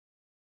dust.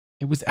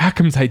 It was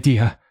Ackham's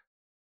idea.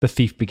 The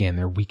thief began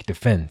their weak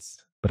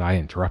defense, but I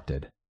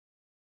interrupted.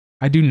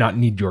 I do not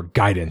need your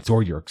guidance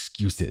or your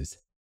excuses.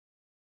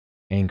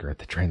 Anger at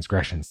the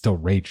transgression still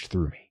raged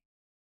through me.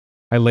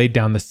 I laid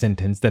down the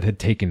sentence that had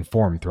taken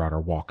form throughout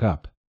our walk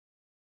up.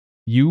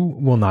 You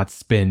will not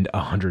spend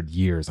 100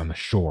 years on the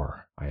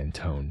shore, I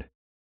intoned.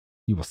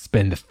 You will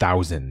spend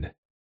 1,000.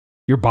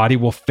 Your body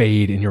will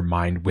fade and your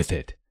mind with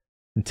it,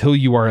 until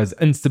you are as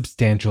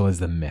unsubstantial as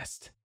the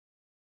mist.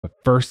 But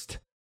first,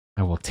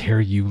 I will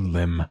tear you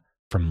limb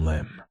from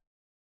limb.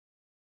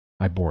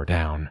 I bore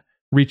down,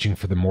 reaching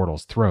for the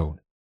mortal's throat.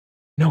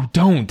 No,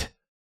 don't!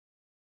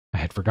 I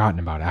had forgotten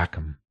about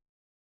Ackham.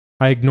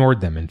 I ignored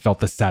them and felt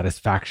the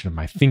satisfaction of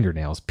my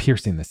fingernails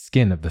piercing the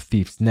skin of the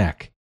thief's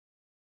neck.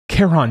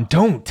 Charon,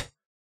 don't!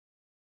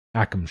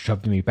 Ackham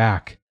shoved me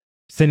back,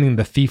 sending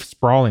the thief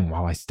sprawling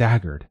while I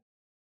staggered.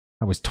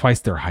 I was twice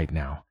their height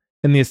now,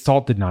 and the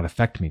assault did not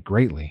affect me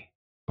greatly,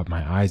 but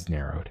my eyes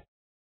narrowed.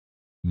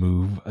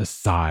 Move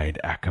aside,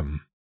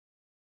 Ackham.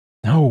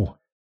 No,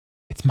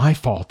 it's my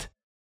fault.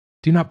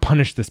 Do not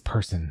punish this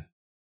person.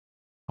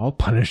 I'll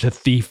punish a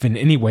thief in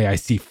any way I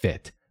see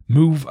fit.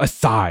 Move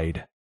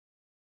aside.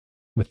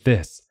 With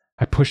this,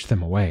 I pushed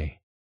them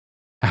away.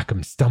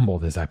 Ackham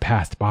stumbled as I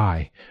passed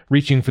by,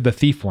 reaching for the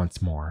thief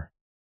once more.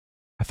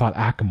 I thought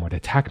Ackham would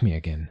attack me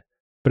again,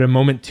 but a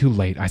moment too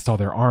late I saw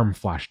their arm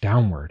flash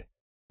downward,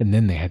 and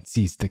then they had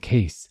seized the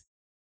case.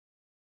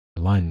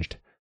 I lunged,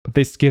 but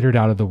they skittered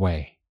out of the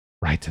way,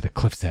 right to the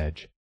cliff's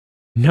edge.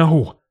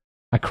 No!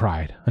 I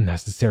cried,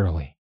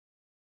 unnecessarily.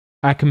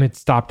 Ackham had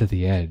stopped at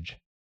the edge.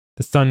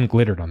 The sun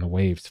glittered on the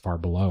waves far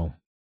below.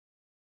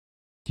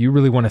 Do you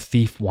really want a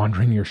thief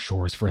wandering your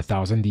shores for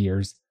 1,000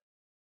 years?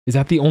 Is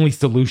that the only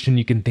solution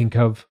you can think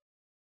of?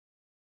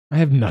 I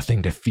have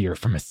nothing to fear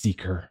from a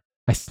seeker,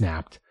 I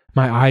snapped,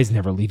 my eyes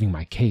never leaving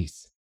my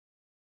case.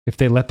 If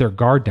they let their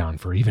guard down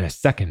for even a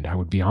second, I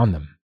would be on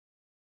them.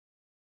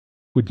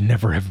 Would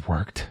never have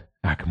worked,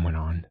 Ackham went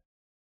on.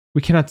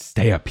 We cannot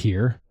stay up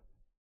here.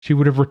 She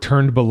would have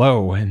returned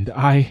below, and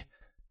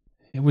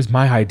it was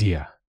my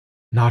idea,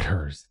 not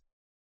hers.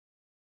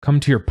 Come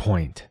to your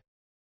point.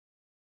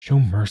 Show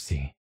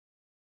mercy.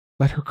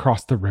 Let her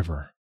cross the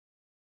river.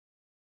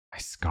 I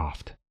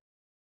scoffed.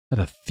 Let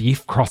a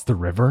thief cross the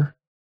river?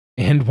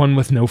 And one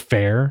with no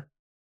fare?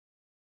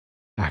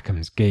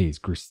 Ackham's gaze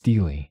grew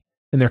steely,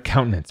 and their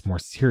countenance more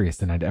serious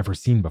than I'd ever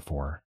seen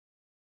before.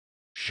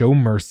 Show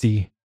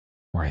mercy,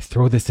 or I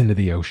throw this into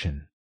the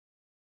ocean.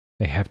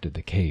 They hefted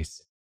the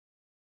case.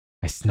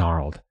 I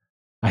snarled.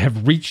 I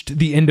have reached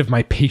the end of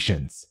my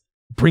patience.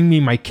 Bring me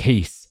my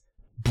case.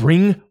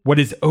 Bring what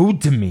is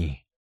owed to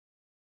me.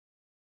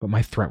 But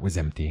my threat was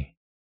empty.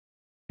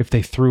 If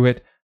they threw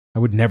it, I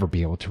would never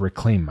be able to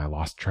reclaim my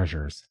lost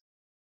treasures.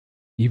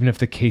 Even if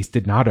the case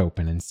did not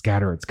open and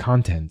scatter its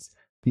contents,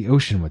 the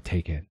ocean would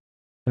take it,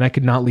 and I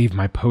could not leave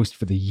my post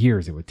for the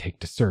years it would take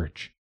to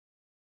search.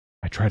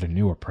 I tried a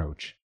new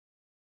approach.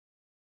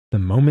 The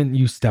moment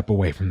you step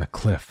away from the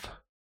cliff,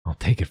 I'll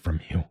take it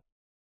from you.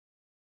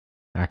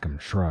 Ackham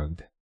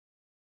shrugged.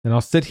 Then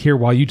I'll sit here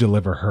while you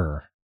deliver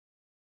her.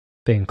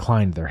 They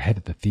inclined their head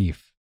at the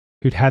thief,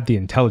 who'd had the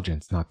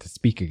intelligence not to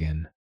speak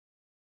again.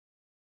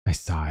 I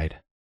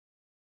sighed.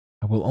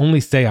 I will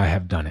only say I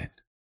have done it,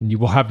 and you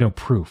will have no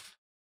proof.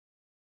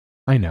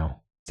 I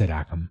know, said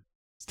Ackham,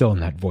 still in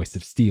that voice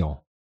of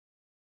steel.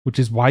 Which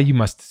is why you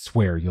must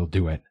swear you'll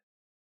do it.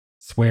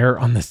 Swear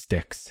on the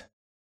sticks.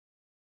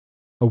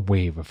 A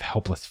wave of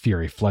helpless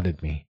fury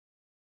flooded me.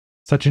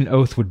 Such an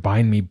oath would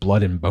bind me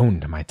blood and bone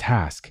to my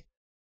task,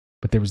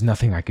 but there was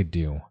nothing I could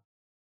do.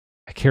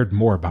 I cared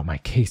more about my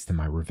case than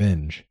my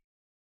revenge.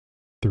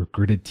 Through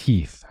gritted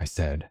teeth, I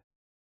said,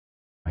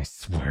 I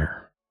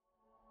swear.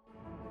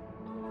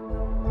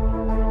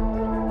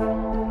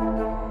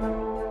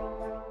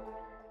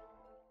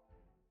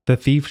 The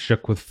thief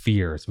shook with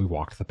fear as we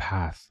walked the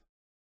path.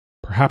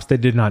 Perhaps they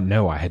did not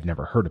know I had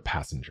never hurt a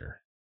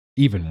passenger,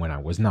 even when I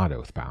was not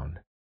oath-bound.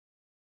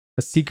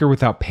 A seeker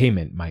without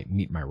payment might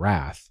meet my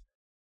wrath,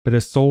 but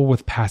a soul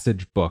with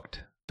passage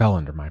booked fell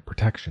under my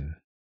protection.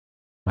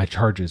 My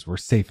charges were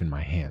safe in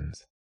my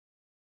hands.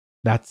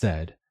 That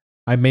said,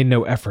 I made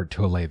no effort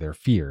to allay their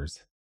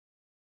fears.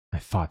 My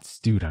thoughts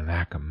stewed on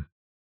Ackham.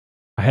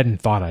 I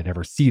hadn't thought I'd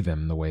ever see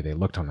them the way they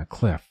looked on the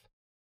cliff,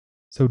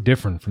 so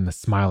different from the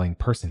smiling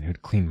person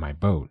who'd cleaned my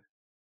boat.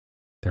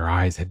 Their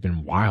eyes had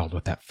been wild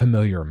with that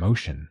familiar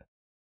emotion.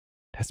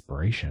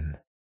 Desperation.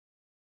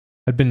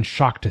 I'd been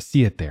shocked to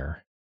see it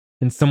there,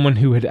 in someone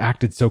who had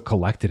acted so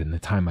collected in the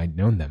time I'd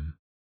known them.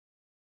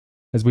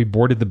 As we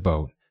boarded the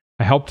boat,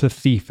 I helped the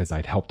thief as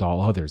I'd helped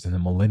all others in the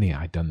millennia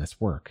I'd done this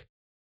work.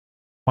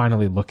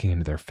 Finally looking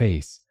into their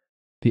face,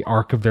 the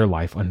arc of their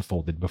life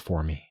unfolded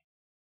before me.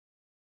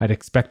 I'd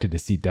expected to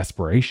see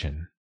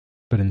desperation,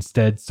 but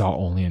instead saw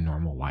only a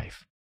normal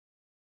life.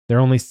 Their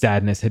only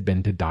sadness had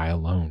been to die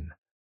alone,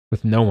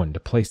 with no one to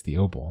place the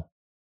obol.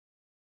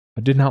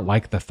 I did not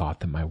like the thought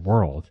that my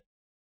world,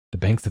 the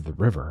banks of the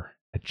river,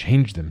 had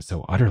changed them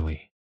so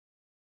utterly.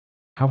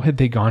 How had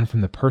they gone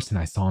from the person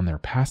I saw in their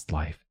past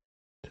life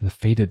to the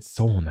fated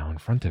soul now in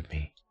front of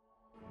me?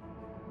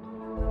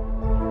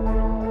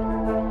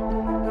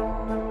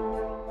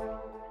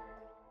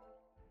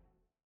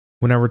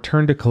 When I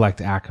returned to collect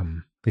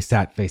Ackham, they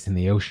sat facing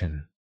the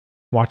ocean,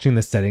 watching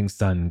the setting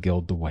sun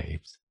gild the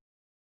waves.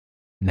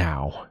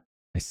 Now,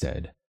 I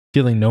said,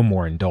 feeling no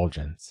more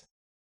indulgence.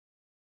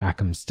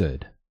 Ackham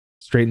stood,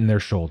 straightened their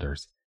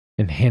shoulders,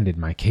 and handed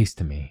my case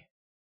to me.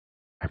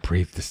 I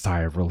breathed a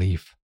sigh of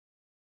relief.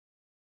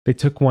 They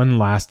took one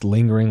last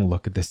lingering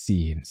look at the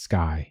sea and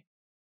sky.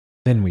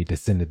 Then we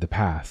descended the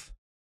path.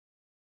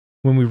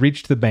 When we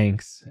reached the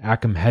banks,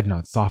 Ackham had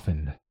not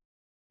softened,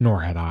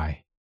 nor had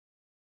I.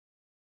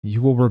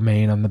 "You will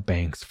remain on the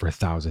banks for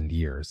 1,000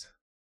 years,"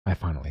 I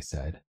finally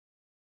said,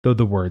 though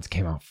the words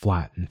came out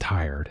flat and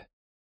tired.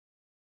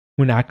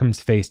 When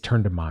Ackham's face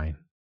turned to mine,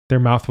 their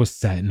mouth was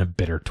set in a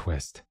bitter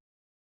twist.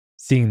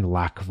 Seeing the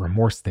lack of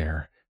remorse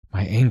there,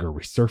 my anger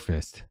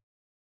resurfaced.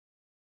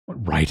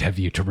 "What right have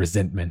you to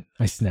resentment?"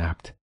 I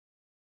snapped.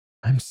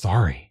 "I'm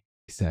sorry,"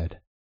 he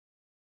said.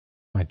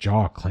 My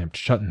jaw clamped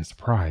shut in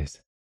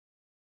surprise.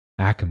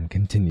 Ackham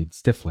continued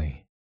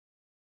stiffly.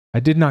 "I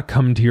did not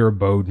come to your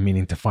abode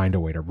meaning to find a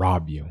way to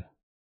rob you.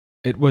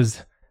 It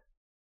was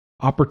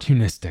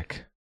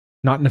opportunistic,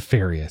 not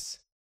nefarious.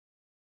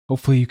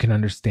 Hopefully you can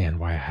understand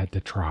why I had to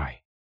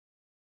try."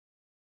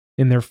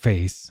 In their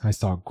face, I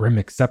saw grim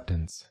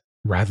acceptance,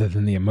 rather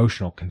than the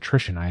emotional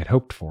contrition I had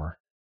hoped for.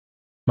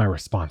 My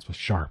response was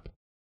sharp.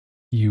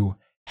 "You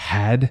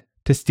had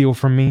to steal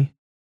from me?"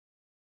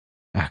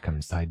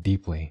 Ackham sighed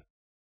deeply.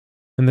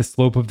 In the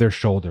slope of their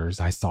shoulders,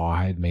 I saw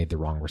I had made the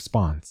wrong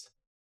response.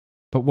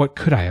 But what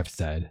could I have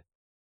said?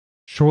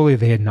 Surely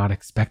they had not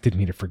expected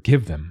me to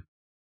forgive them,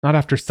 not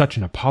after such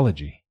an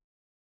apology.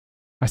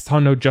 I saw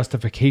no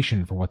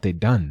justification for what they'd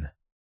done.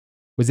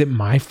 Was it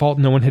my fault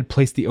no one had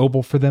placed the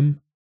obol for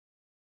them?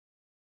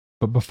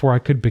 But before I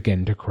could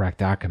begin to correct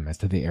Ackham as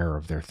to the error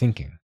of their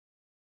thinking,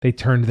 they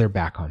turned their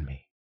back on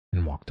me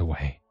and walked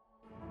away.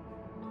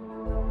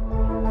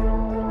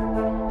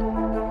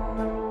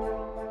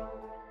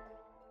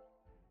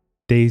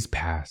 Days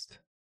passed.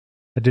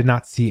 I did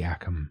not see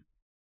Ackham.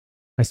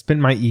 I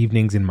spent my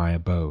evenings in my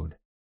abode,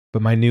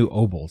 but my new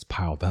obols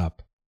piled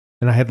up,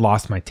 and I had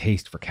lost my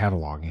taste for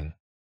cataloging.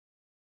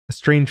 A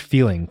strange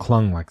feeling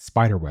clung like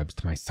spiderwebs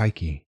to my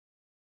psyche.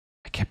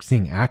 I kept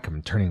seeing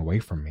Ackham turning away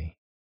from me,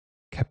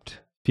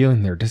 kept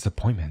feeling their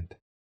disappointment.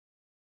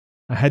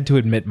 I had to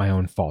admit my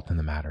own fault in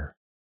the matter.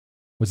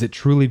 Was it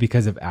truly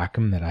because of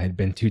Ackham that I had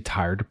been too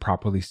tired to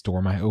properly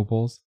store my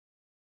obols,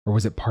 or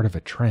was it part of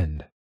a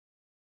trend?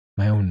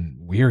 My own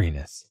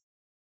weariness,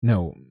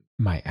 no,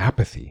 my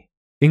apathy,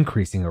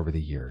 increasing over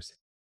the years,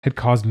 had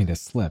caused me to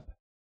slip.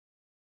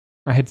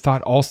 I had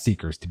thought all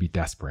seekers to be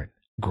desperate,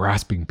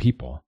 grasping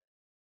people,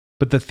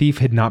 but the thief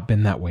had not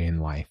been that way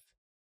in life.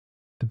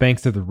 The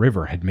banks of the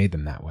river had made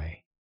them that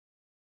way.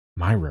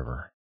 My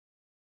river.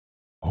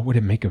 What would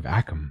it make of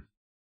Ackham?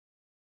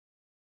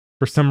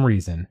 For some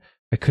reason,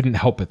 I couldn't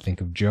help but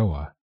think of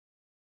Joa.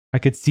 I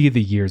could see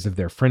the years of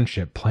their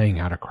friendship playing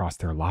out across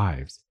their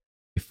lives.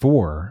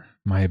 Before,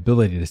 my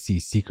ability to see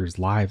seekers'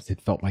 lives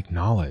had felt like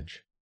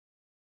knowledge.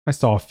 I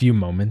saw a few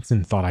moments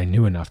and thought I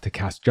knew enough to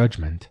cast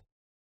judgment,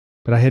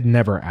 but I had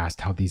never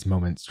asked how these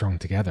moments strung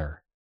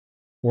together,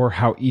 or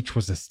how each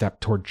was a step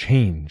toward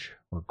change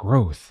or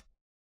growth.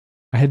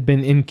 I had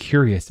been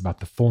incurious about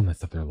the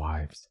fullness of their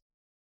lives.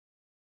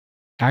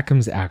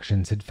 Ackham's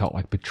actions had felt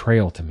like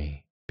betrayal to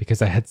me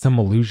because I had some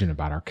illusion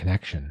about our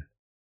connection,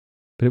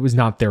 but it was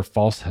not their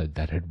falsehood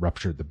that had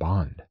ruptured the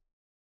bond.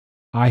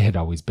 I had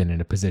always been in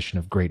a position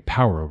of great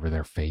power over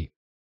their fate.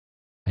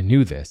 I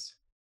knew this,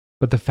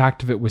 but the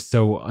fact of it was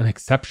so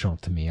unexceptional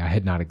to me I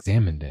had not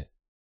examined it.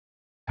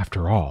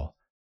 After all,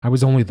 I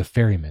was only the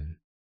ferryman.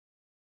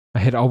 I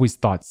had always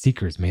thought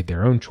seekers made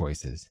their own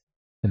choices,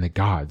 and the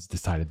gods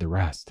decided the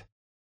rest.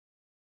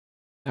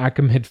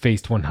 Ackham had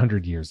faced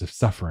 100 years of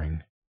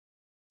suffering.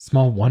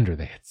 Small wonder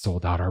they had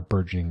sold out our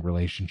burgeoning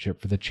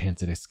relationship for the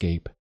chance at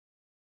escape.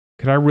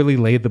 Could I really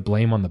lay the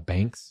blame on the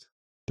banks,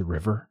 the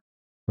river,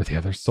 or the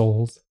other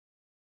souls?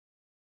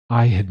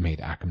 I had made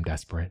Ackham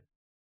desperate,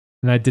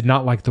 and I did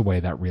not like the way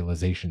that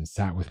realization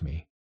sat with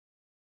me.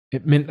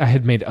 It meant I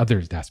had made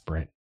others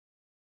desperate.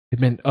 It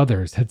meant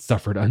others had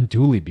suffered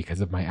unduly because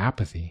of my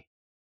apathy.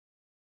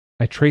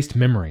 I traced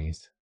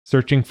memories,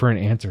 searching for an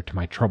answer to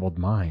my troubled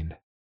mind.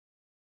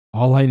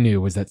 All I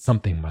knew was that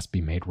something must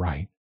be made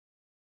right.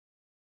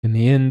 In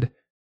the end,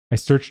 I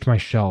searched my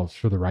shelves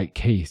for the right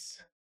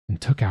case and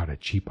took out a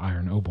cheap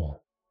iron obol.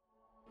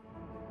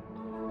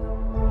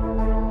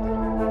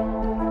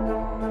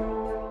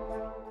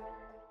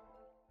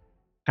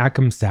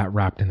 Ackham sat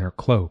wrapped in their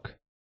cloak.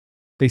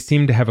 They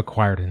seemed to have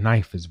acquired a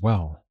knife as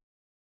well.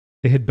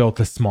 They had built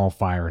a small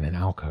fire in an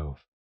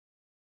alcove.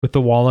 With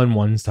the wall on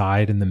one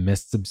side and the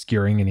mists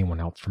obscuring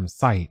anyone else from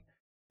sight,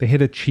 they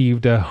had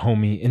achieved a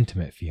homey,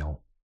 intimate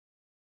feel.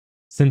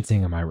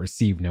 Sensing I might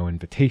receive no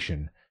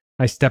invitation,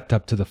 I stepped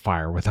up to the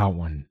fire without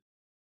one.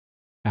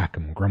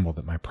 Ackham grumbled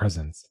at my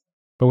presence,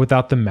 but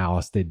without the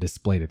malice they'd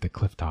displayed at the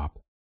clifftop.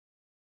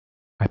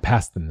 I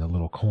passed them the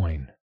little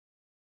coin.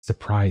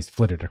 Surprise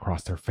flitted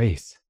across their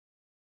face.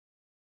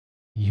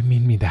 "You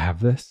mean me to have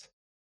this?"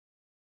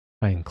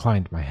 I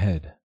inclined my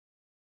head.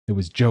 It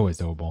was Joa's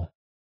obol.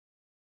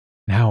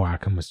 Now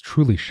Ackham was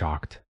truly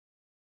shocked.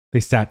 They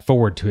sat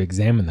forward to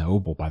examine the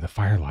obol by the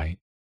firelight.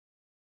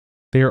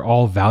 "They are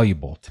all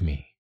valuable to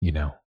me, you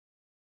know.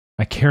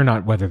 I care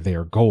not whether they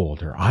are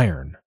gold or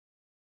iron.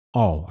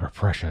 All are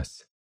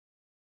precious."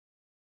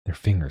 Their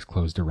fingers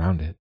closed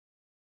around it.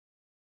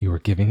 "You are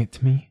giving it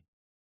to me?"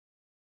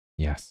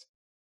 "Yes."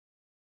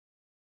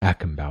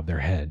 Ackham bowed their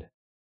head.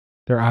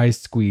 Their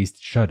eyes squeezed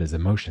shut as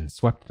emotion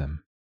swept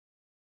them.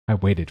 I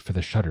waited for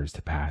the shudders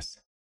to pass.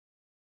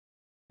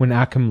 When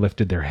Akim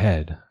lifted their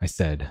head, I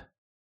said,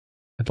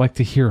 "I'd like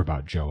to hear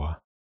about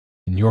Joa,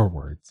 in your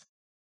words."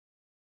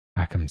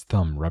 Akim's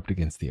thumb rubbed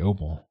against the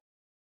oval.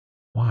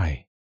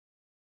 "Why?"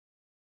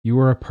 "You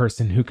are a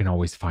person who can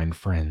always find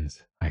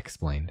friends," I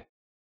explained.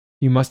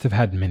 "You must have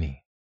had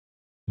many.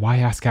 Why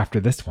ask after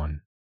this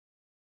one?"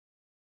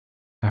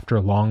 After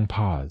a long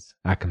pause,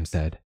 Akim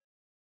said,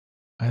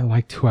 "I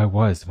liked who I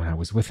was when I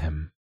was with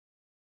him."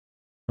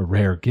 "A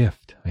rare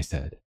gift," I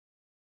said.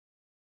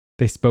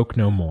 They spoke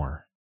no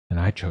more, and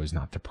I chose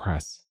not to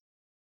press.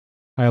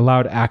 I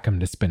allowed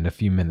Akim to spend a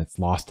few minutes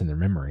lost in their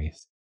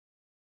memories.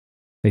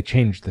 They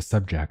changed the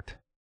subject.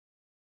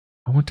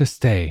 "I want to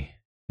stay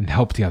and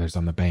help the others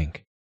on the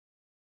bank."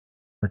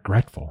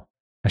 Regretful,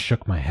 I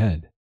shook my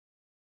head.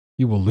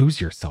 "You will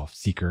lose yourself,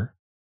 Seeker.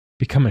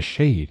 Become a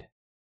shade.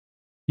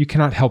 You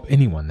cannot help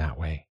anyone that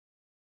way.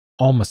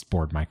 All must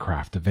board my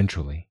craft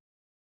eventually.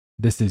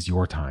 This is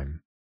your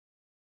time."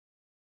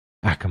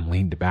 Akim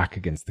leaned back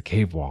against the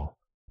cave wall.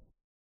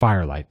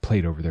 Firelight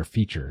played over their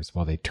features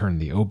while they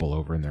turned the oval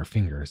over in their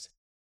fingers.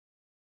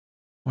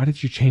 "Why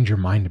did you change your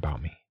mind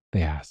about me?"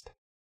 they asked.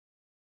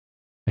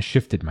 I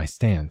shifted my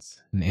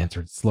stance and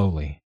answered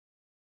slowly.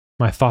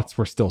 My thoughts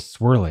were still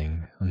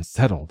swirling,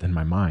 unsettled in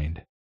my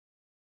mind.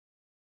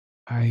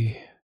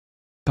 "I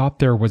thought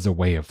there was a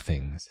way of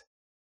things,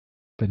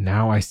 but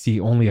now I see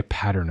only a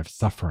pattern of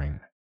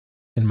suffering,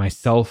 and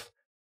myself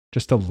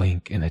just a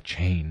link in a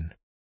chain.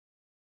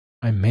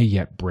 I may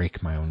yet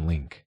break my own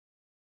link."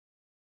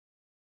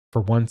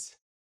 For once,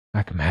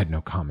 Akim had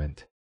no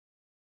comment.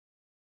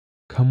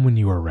 "Come when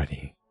you are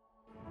ready."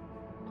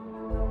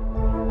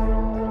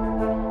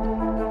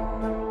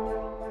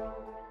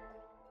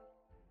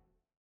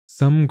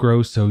 Some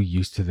grow so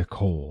used to the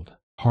cold,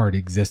 hard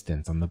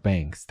existence on the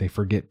banks they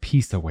forget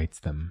peace awaits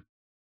them.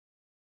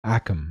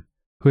 Akim,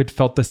 who had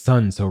felt the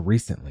sun so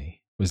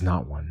recently, was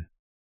not one.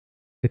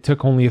 It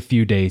took only a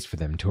few days for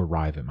them to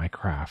arrive at my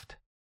craft.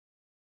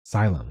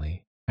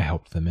 Silently, I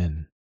helped them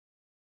in.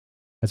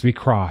 As we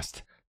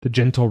crossed, the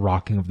gentle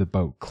rocking of the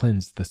boat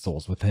cleansed the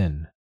souls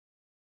within.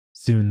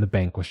 Soon the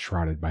bank was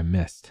shrouded by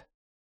mist,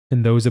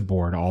 and those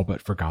aboard all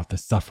but forgot the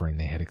suffering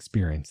they had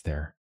experienced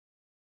there.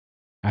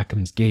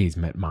 Akim's gaze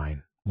met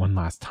mine one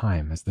last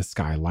time as the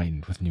sky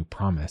lightened with new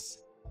promise.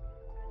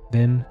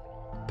 Then,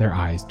 their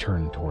eyes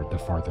turned toward the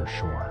farther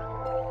shore.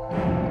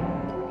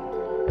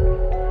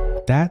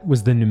 That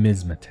was The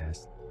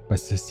Numismatist by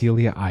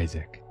Cecilia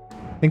Isaac.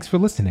 Thanks for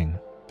listening.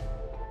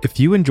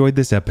 If you enjoyed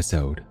this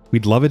episode,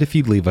 we'd love it if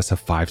you'd leave us a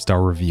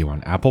 5-star review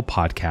on Apple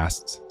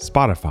Podcasts,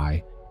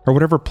 Spotify, or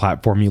whatever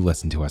platform you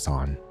listen to us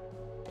on.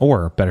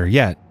 Or, better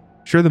yet,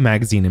 share the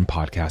magazine and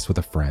podcast with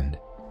a friend.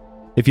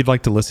 If you'd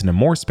like to listen to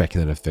more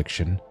speculative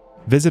fiction,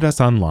 visit us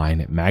online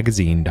at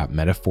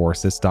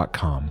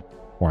magazine.metaphorosis.com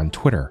or on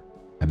Twitter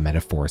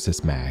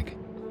 @metaphorosismag.